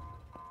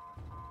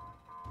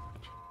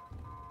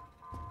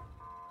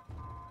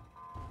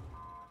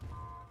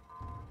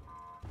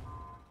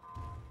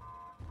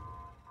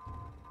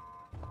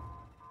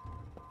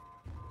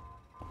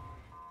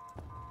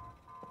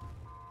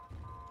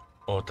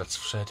 Oh, that's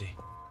Freddy.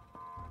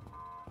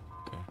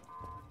 Okay.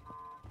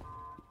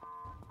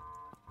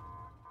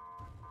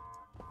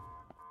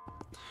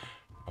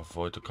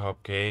 Avoid the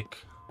cupcake.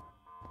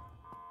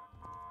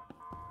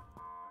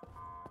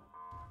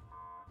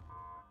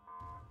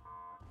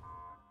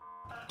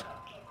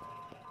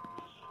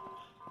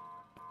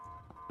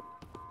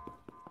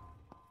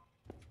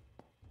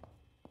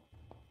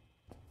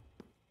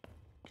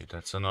 Okay,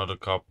 that's another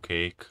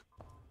cupcake.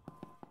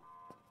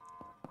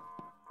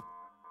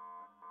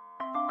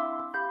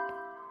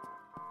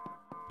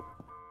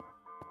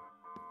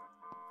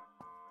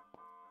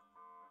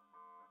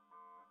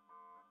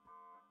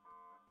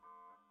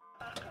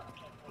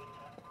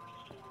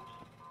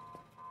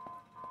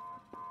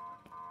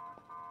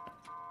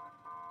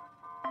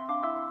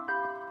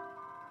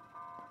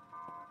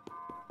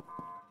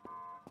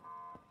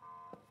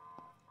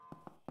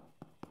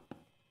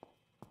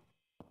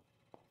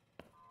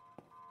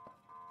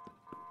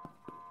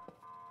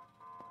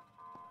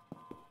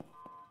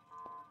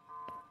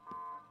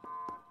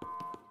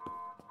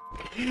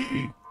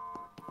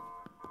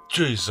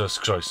 Jesus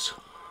Christ.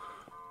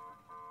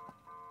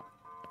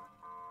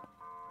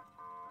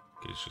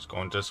 Okay, she's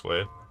going this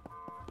way.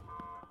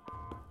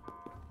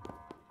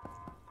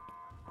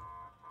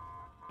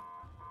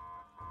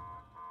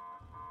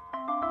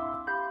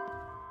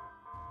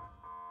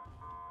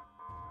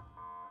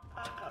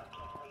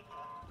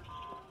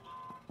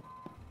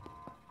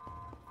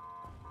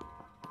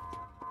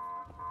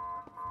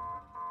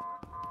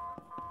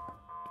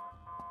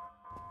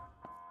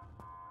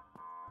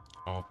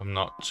 I hope I'm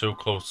not too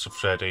close to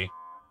Freddy.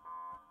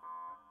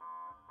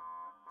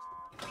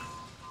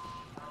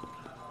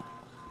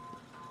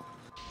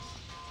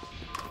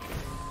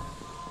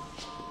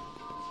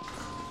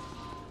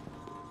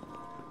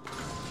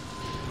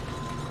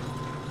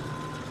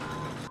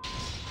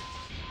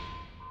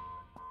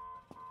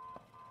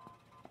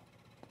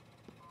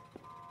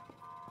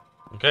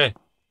 Okay.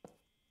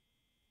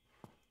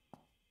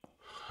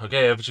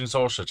 Okay, everything's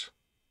sorted.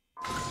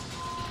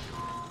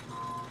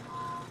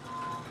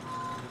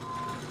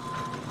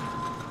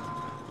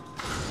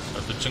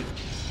 Everything.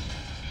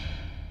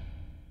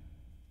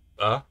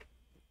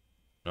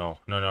 No,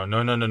 no, no,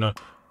 no, no, no, no.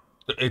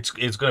 It's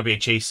gonna be a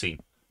chase scene.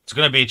 It's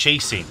gonna be a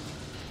chase scene.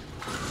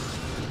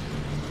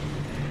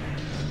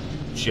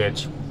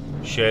 Shit.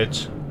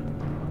 Shit.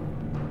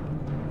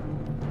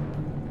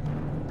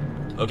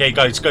 Okay,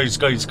 guys.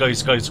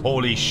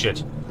 Holy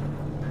shit.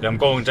 Okay, I'm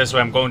going this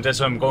way, I'm going this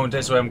way, I'm going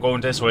this way, I'm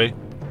going this way.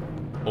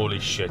 Holy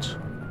shit.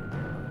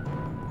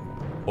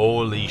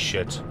 Holy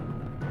shit.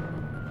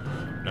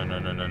 No, no,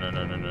 no, no, no,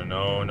 no, no,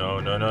 no, no, no,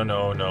 no, no,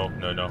 no, no,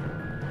 no, no.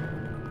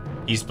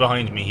 He's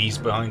behind me, he's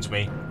behind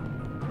me.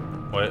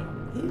 What?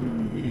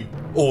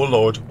 Oh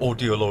Lord, oh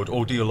dear Lord,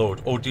 oh dear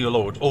Lord, oh dear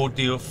Lord, oh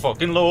dear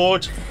fucking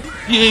Lord.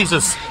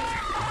 Jesus.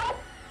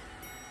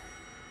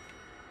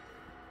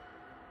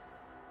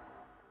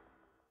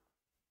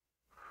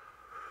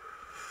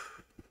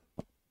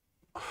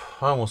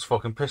 I almost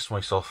fucking pissed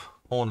myself.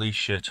 Holy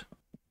shit.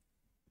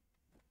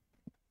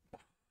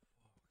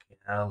 Fucking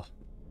hell.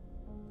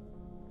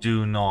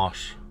 Do not.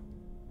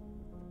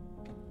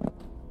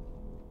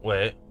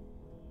 Wait.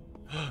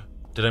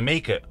 Did I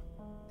make it?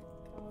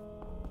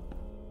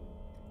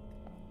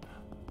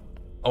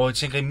 Oh, I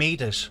think I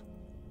made it.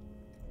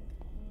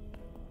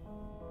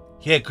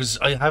 Yeah, because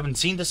I haven't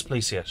seen this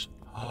place yet.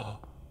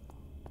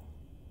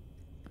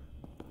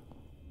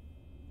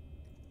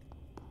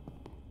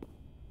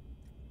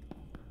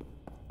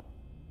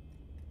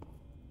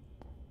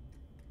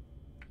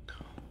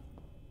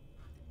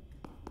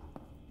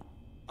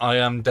 I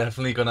am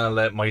definitely gonna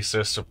let my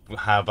sister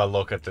have a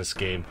look at this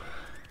game.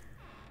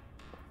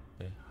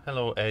 Okay.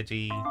 Hello,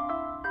 Eddie.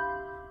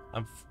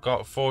 I've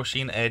got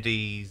 14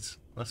 Eddies.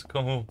 Let's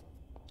go.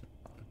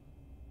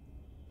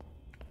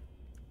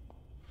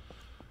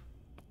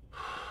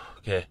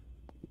 Okay.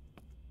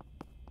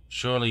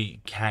 Surely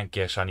it can't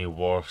get any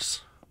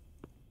worse.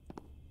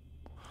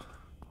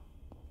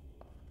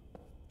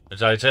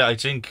 I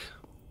think...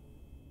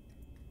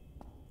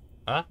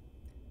 Huh?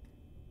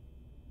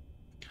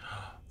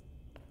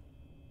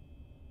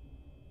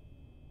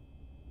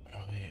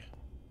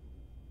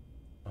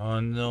 Oh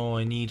no,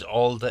 I need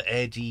all the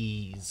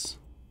Eddies.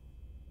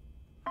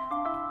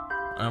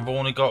 I've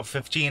only got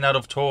 15 out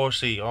of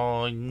 30.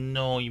 Oh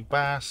no, you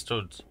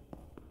bastard.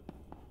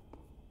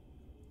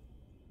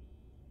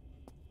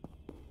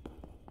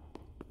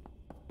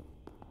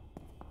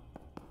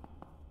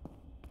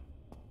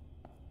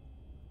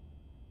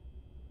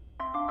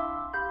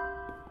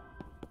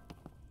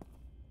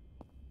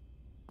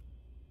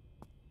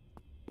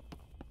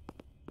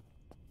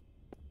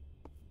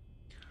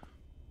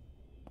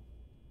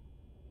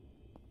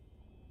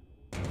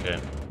 Okay.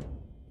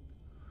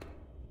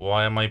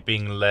 Why am I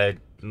being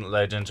led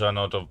into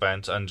another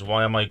vent, and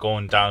why am I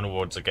going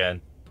downwards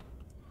again?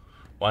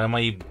 Why am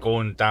I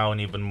going down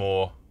even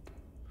more?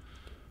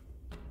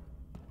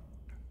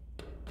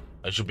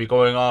 I should be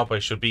going up. I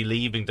should be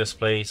leaving this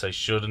place. I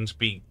shouldn't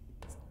be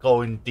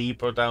going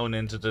deeper down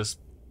into this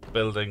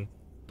building.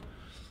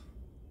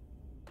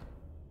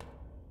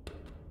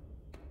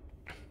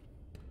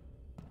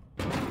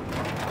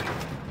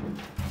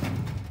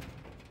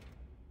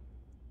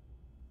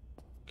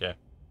 Okay.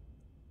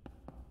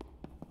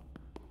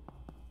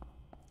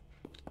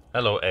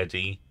 Hello,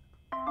 Eddie.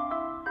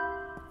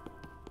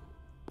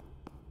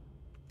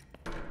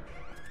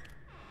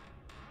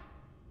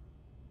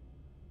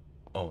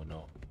 Oh,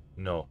 no.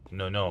 No,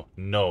 no, no,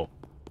 no.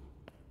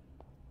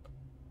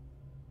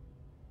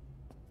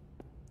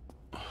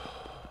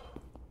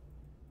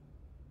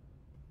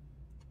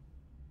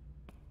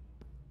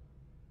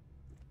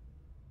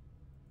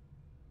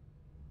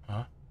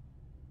 Huh?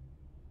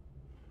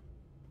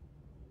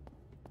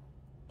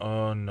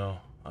 Oh, no.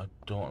 I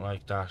don't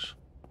like that.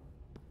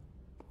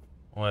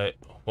 Wait,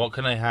 what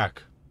can I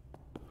hack?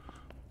 I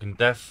can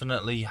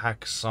definitely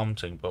hack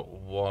something, but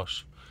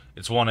what?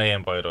 It's 1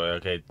 AM, by the way,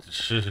 okay.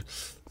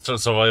 So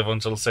survive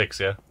until 6,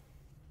 yeah?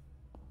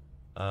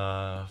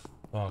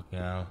 Fuck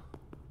yeah.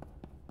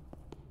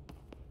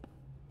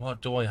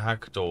 What do I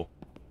hack, though?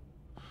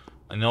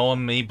 I know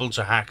I'm able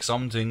to hack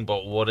something,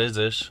 but what is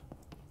it?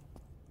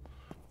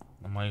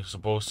 Am I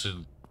supposed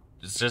to...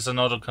 Is this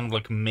another kind of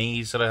like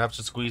maze that I have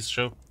to squeeze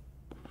through?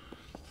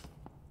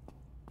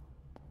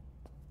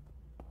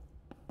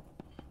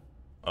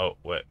 Oh,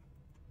 wait.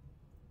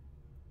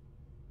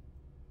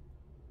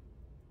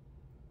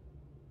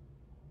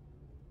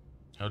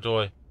 How do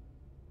I...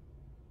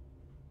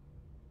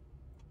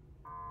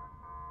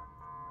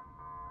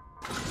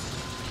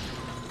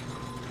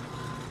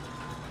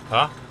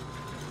 Huh?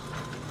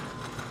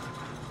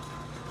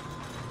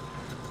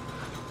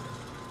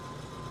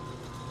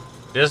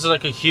 This is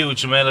like a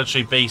huge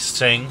military base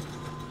thing.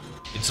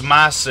 It's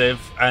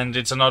massive, and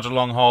it's another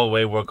long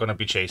hallway. We're gonna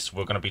be chased.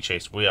 We're gonna be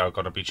chased. We are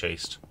gonna be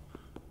chased.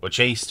 We're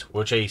chased.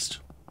 We're chased.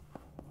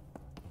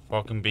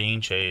 Fucking being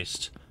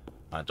chased.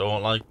 I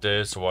don't like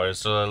this. Why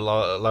is there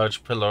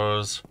large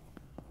pillars?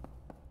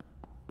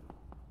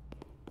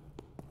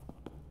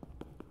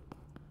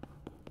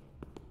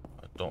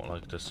 I don't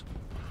like this.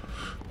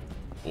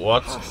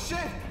 What? Oh,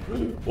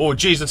 shit! Oh,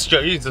 Jesus,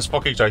 Jesus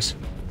fucking Christ.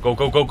 Go,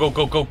 go, go, go,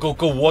 go, go, go,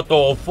 go. What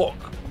the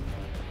fuck?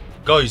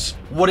 Guys,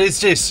 what is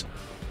this?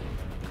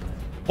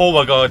 Oh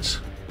my god.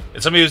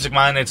 It's a music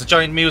man. It's a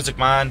giant music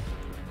man.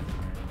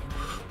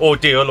 Oh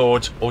dear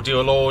lord. Oh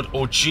dear lord.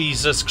 Oh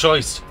Jesus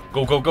Christ.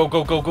 Go, go, go,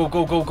 go, go, go,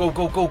 go, go, go,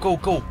 go, go, go,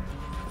 go.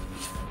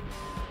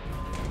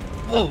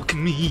 Fuck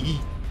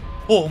me.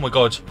 Oh my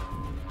god.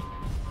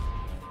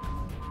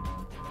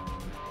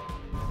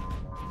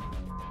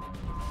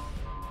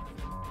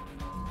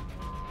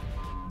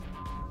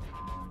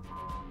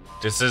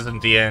 This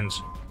isn't the end.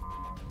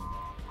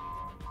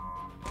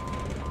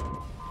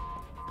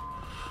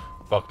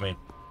 Fuck me.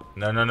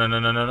 No, no, no, no,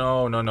 no, no,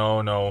 no, no,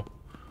 no, no.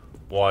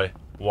 Why?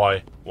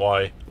 Why?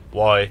 Why?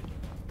 Why?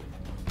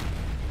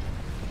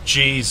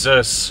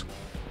 Jesus.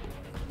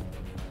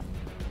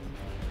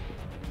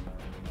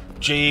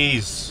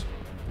 Jeez.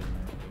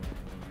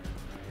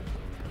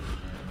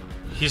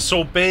 He's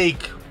so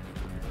big.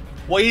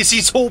 Why is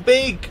he so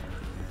big?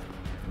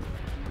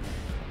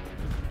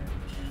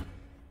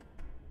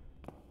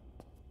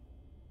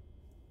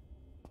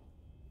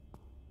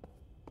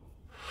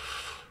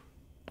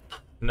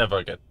 Never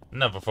again.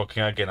 Never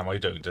fucking again am I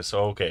doing this.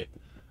 Okay.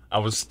 I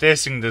was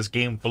testing this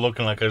game for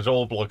looking like a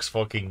Roblox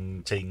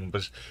fucking thing,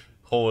 but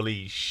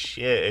holy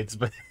shit, it's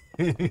been...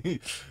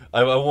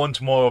 I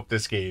want more of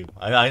this game.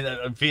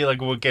 I feel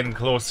like we're getting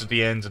close to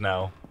the end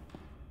now.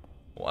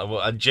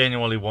 I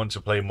genuinely want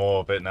to play more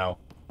of it now.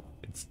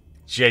 It's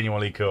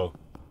genuinely cool.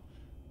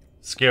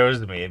 Scares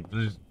me.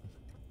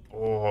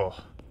 Oh.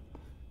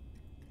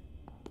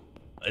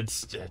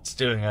 It's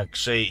doing a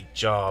great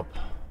job.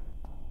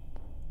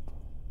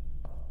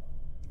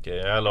 Okay,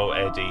 hello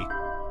Eddie.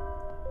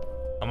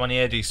 How many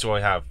Eddies do I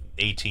have?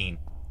 18.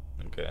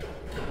 Okay.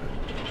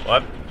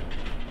 What?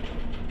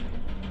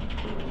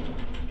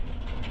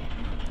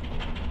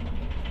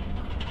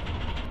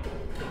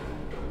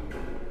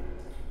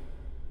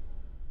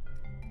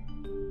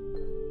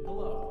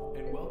 Hello,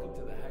 and welcome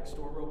to the Hack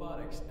Store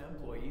Robotics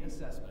Employee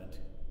Assessment.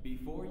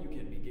 Before you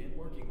can begin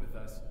working with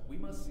us, we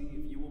must see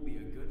if you will be a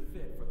good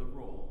fit for the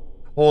role.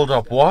 Hold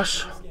up, what?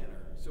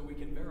 So we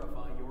can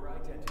verify your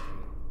identity.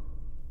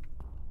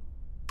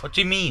 What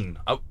do you mean?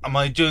 Am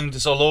I doing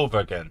this all over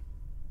again?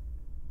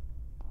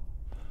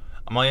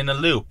 Am I in a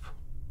loop?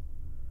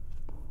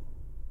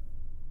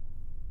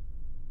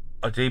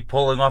 Are they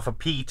pulling off a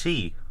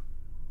PT?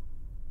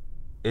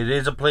 It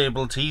is a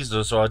playable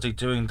teaser, so are they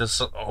doing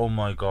this? Oh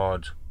my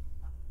god.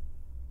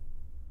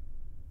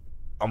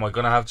 Am I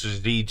gonna have to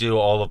redo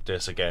all of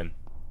this again?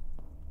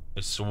 I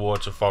swear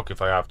to fuck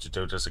if I have to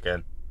do this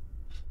again.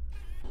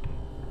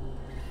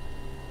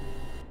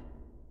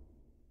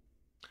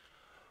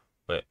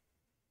 Wait.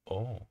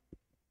 Oh.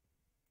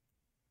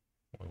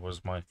 Where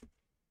was my...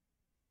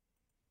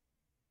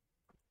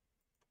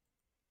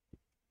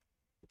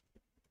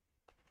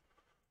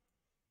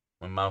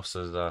 My mouse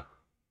is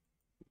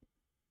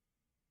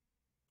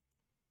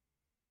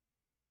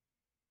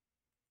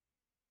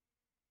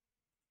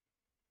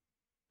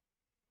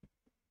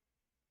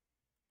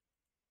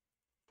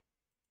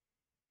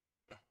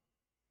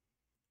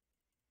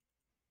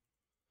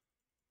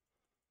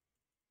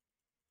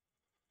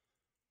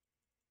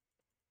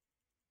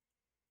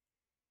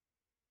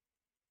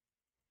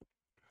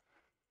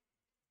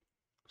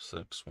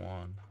six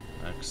one.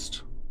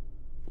 Next.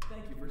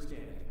 Thank you for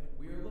scanning.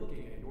 We are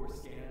looking at your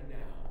scan now.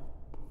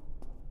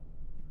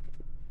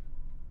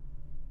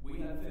 We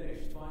have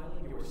finished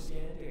filing your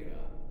scan data.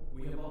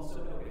 We have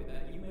also noted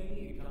that you may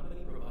need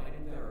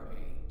company-provided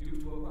therapy due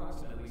to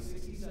approximately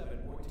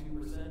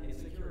 67.2%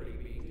 insecurity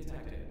being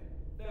detected.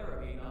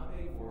 Therapy not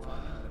paid for by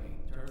company.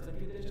 Terms and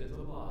conditions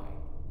apply.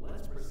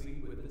 Let's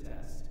proceed with the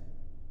test.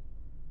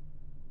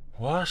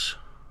 What?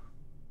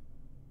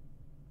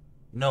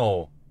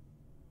 No.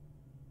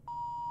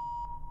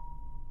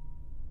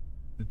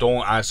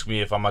 Don't ask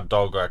me if I'm a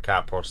dog or a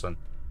cat person.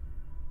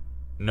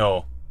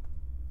 No.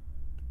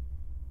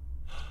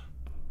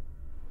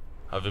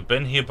 Have you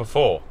been here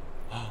before?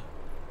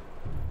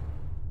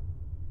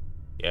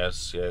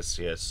 Yes, yes,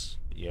 yes,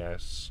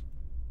 yes.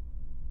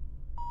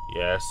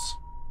 Yes.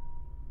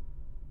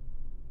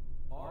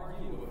 Are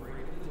you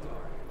afraid of the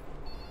dark?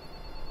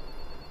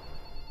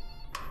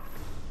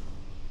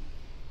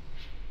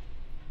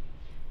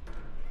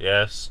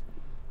 Yes.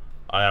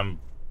 I am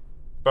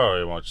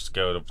very much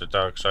scared of the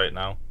dark side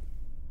now.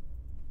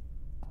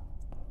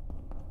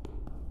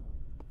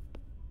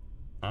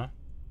 Huh?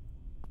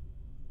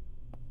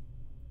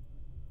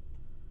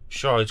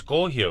 Sure, I'd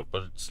go here,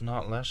 but it's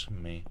not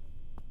letting me.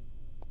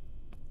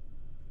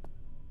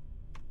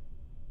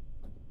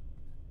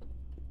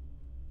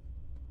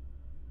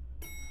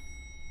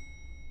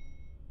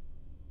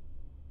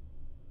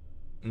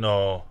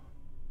 No.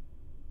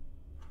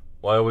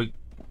 Why are we...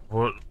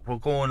 We're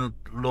going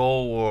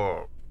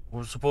lower.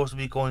 We're supposed to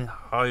be going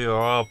higher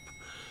up.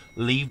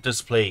 Leave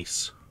this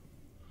place.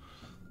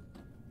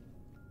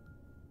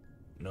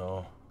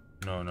 No.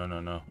 No, no, no,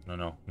 no, no,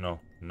 no, no,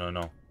 no,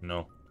 no,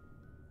 no.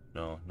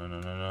 No, no, no, no,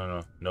 no,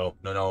 no, no,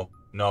 no, no,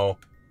 no.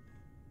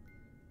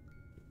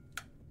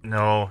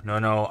 No, no,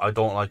 no, I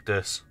don't like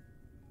this.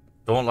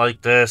 Don't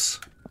like this.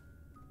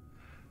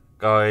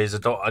 Guys, I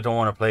don't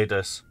want to play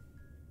this.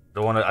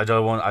 I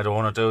don't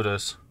want to do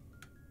this.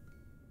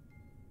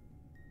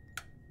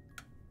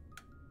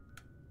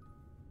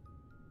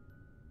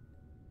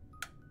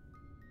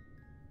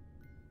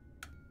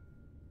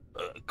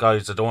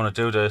 Guys, I don't want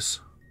to do this.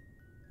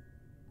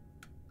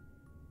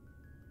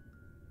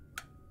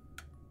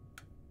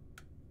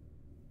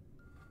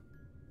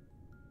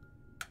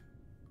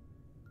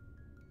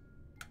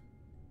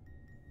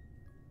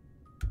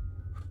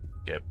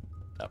 Yep.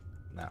 No,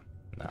 no,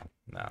 no,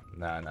 no,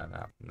 no, no,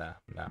 no, no,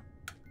 no.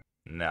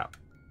 No.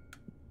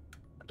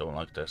 I don't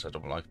like this. I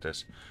don't like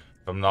this.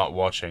 If I'm not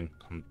watching,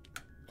 I'm...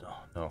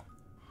 Oh, no.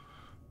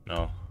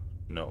 No.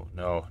 No,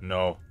 no,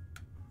 no.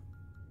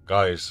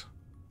 Guys.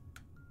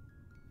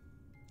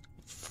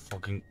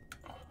 Fucking...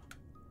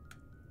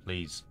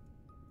 Please.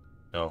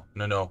 No,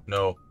 no, no,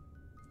 no.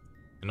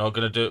 You're not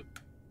gonna do...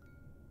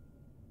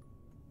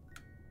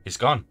 He's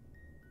gone.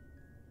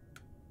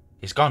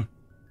 He's gone.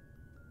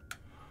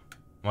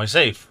 Am I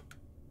safe?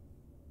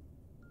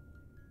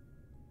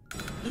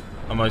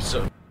 Am I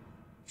so...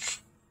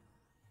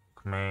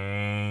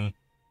 Me.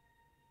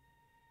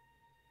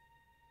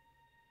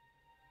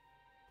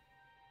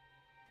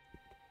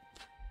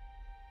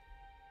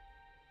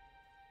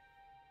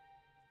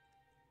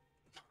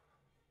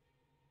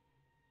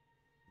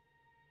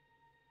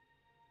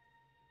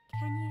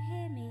 Can you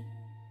hear me?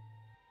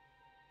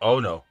 Oh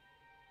no.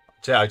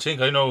 Yeah, I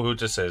think I know who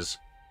this is.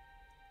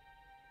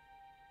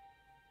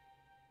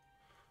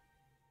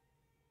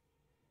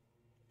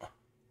 I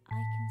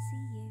can see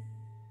you.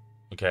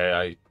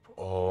 Okay,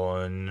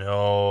 oh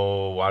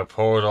no. I've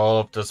heard all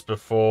of this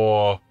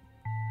before.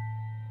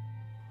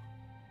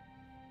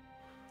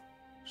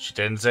 She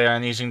didn't say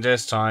anything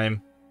this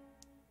time.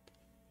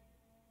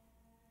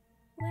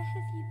 Where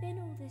have you been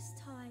all this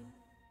time?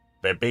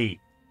 Baby.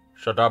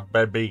 Shut up,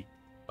 baby.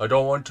 I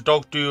don't want to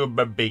talk to you,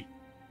 baby.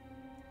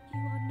 You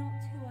are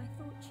not who I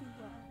thought you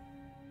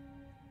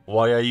were.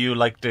 Why are you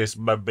like this,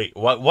 baby?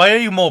 Why are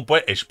you more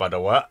British, by the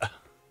way?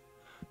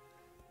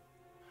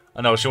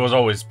 I know she was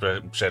always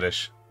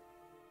British.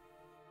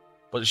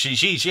 But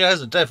she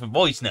has a different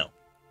voice now.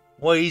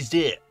 Why is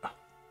that?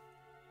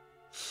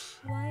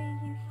 Why are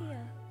you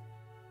here?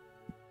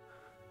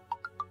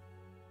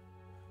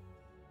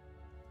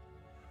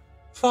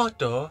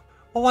 Father,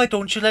 why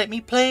don't you let me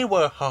play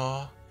with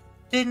her?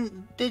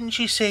 Didn't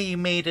she say you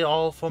made it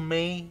all for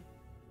me?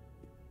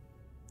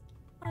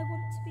 I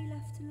want to be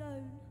left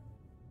alone.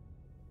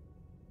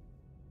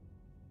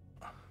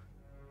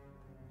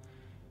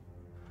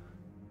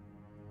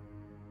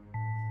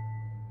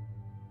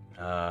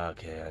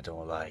 Okay, I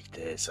don't like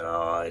this. Oh,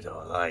 I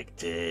don't like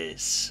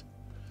this.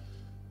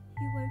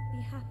 You won't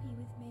be happy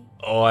with me.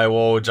 Oh, I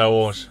won't. I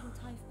won't. See what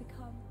I've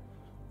become.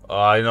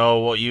 I know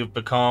what you've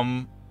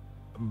become,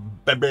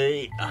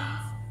 baby. Please,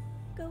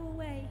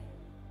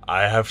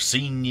 I have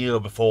seen you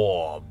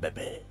before,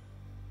 baby.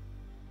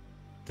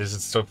 This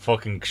is the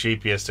fucking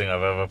creepiest thing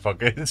I've ever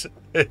fucking...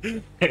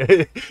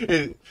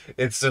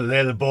 It's the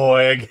little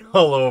boy again,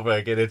 all over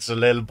again. It's the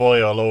little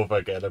boy all over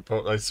again.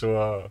 I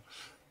swear.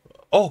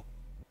 Oh!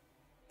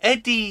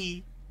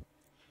 Eddie!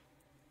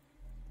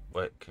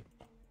 Wait.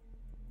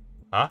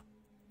 Huh?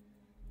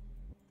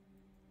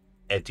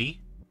 Eddie?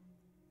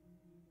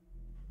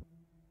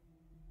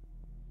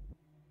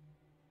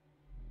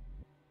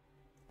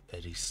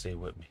 Eddie, stay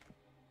with me.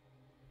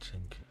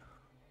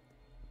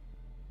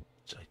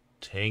 I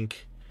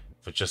think...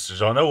 But just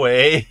run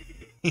away.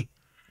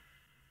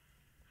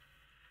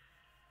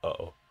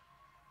 Uh-oh.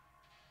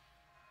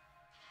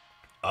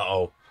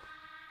 Uh-oh.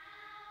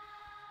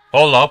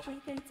 Hold up. We're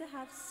going to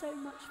have so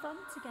much fun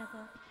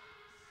together.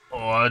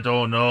 Oh, I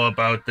don't know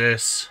about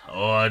this.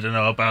 Oh, I don't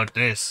know about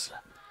this.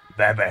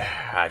 Baby,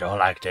 I don't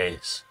like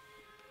this.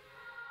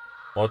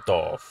 What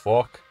the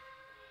fuck?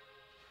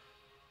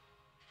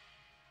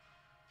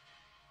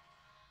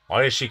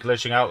 Why is she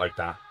glitching out like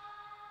that?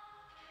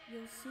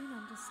 You'll soon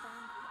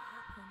understand what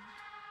happened.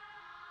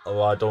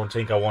 Oh, I don't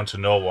think I want to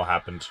know what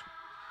happened.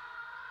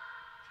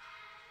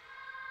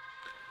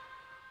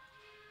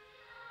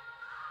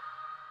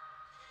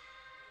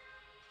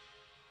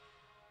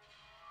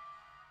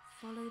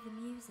 Follow the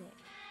music.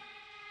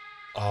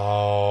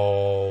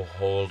 Oh,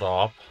 hold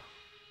up.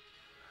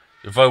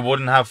 If I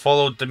wouldn't have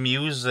followed the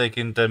music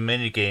in the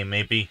minigame,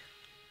 maybe.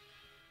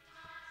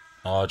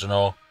 Oh, I don't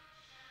know.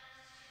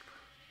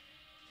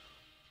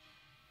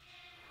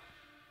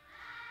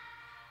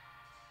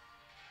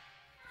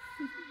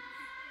 See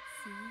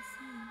you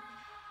soon.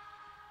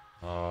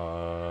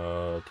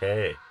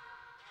 Okay.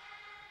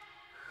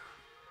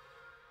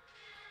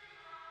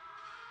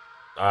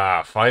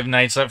 Five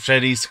Nights at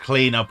Freddy's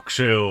cleanup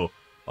crew.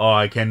 Oh,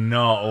 I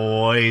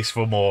cannot wait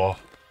for more.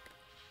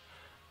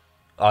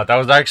 Oh, that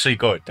was actually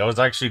good. That was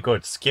actually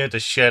good. Scared the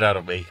shit out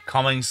of me.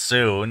 Coming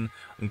soon.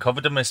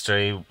 Uncover the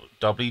mystery.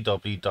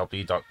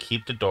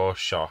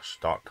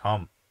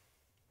 www.keepthedorshut.com.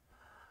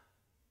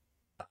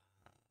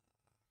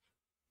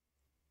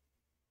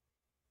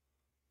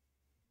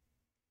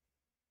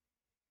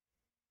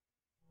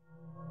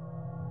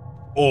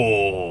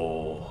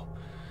 Oh.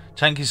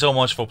 Thank you so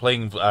much for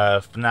playing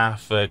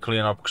Fnaf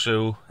Cleanup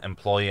Crew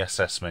Employee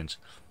Assessment.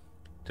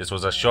 This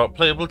was a short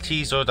playable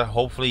teaser that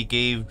hopefully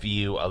gave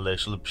you a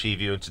little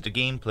preview into the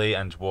gameplay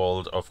and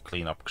world of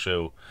Cleanup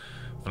Crew.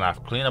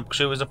 Fnaf Cleanup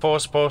Crew is a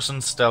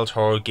first-person stealth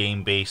horror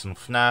game based on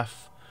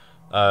Fnaf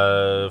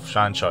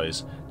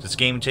franchise. This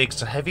game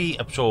takes a heavy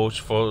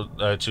approach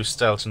to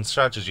stealth and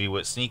strategy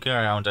with sneaking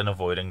around and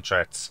avoiding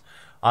threats.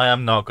 I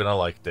am not gonna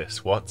like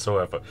this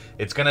whatsoever.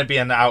 It's gonna be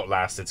an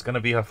Outlast. It's gonna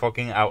be a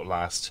fucking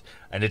Outlast.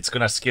 And it's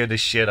gonna scare the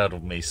shit out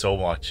of me so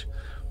much.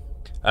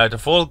 The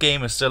full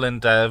game is still in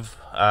dev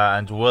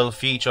and will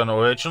feature an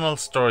original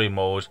story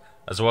mode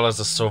as well as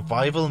a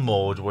survival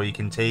mode where you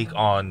can take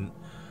on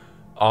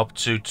up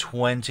to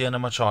 20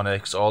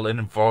 animatronics all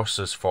in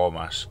versus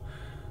format,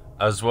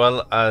 as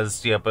well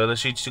as the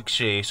ability to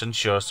create and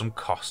share some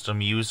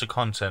custom user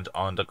content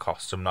on the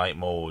custom night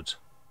mode.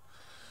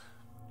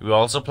 We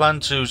also plan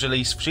to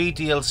release free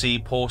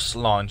DLC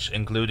post-launch,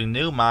 including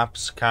new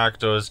maps,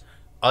 characters,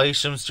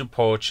 items to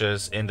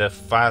purchase in the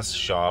Fast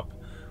Shop,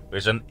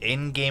 with an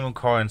in-game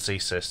currency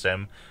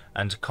system,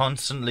 and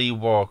constantly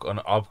work on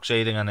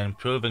upgrading and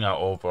improving our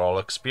overall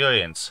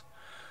experience.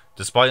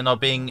 Despite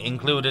not being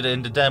included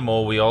in the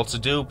demo, we also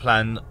do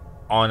plan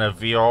on a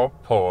VR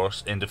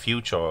port in the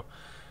future.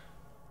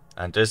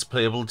 And this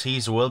playable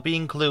teaser will be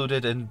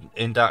included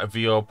in that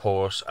VR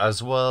port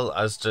as well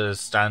as the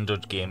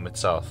standard game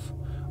itself.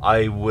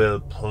 I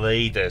will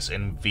play this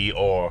in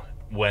VR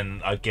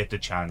when I get the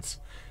chance.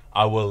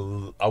 I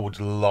would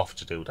love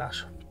to do that.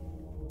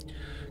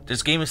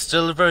 This game is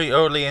still very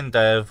early in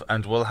dev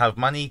and will have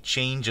many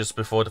changes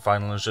before the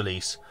final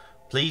release.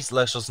 Please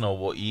let us know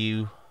what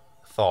you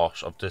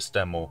thought of this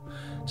demo.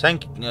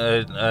 Thank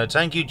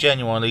you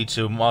genuinely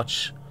so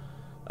much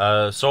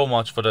for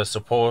the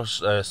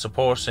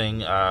supporting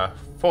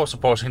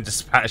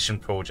this passion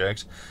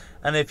project.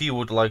 And if you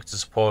would like to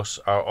support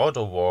our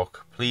other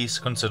work, please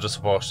consider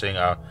supporting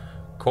our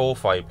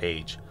Ko-Fi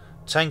page.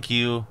 Thank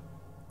you.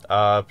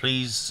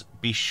 Please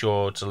be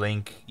sure to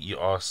link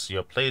your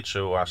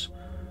playthrough at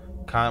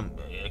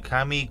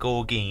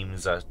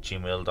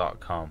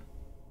kamigogames@gmail.com.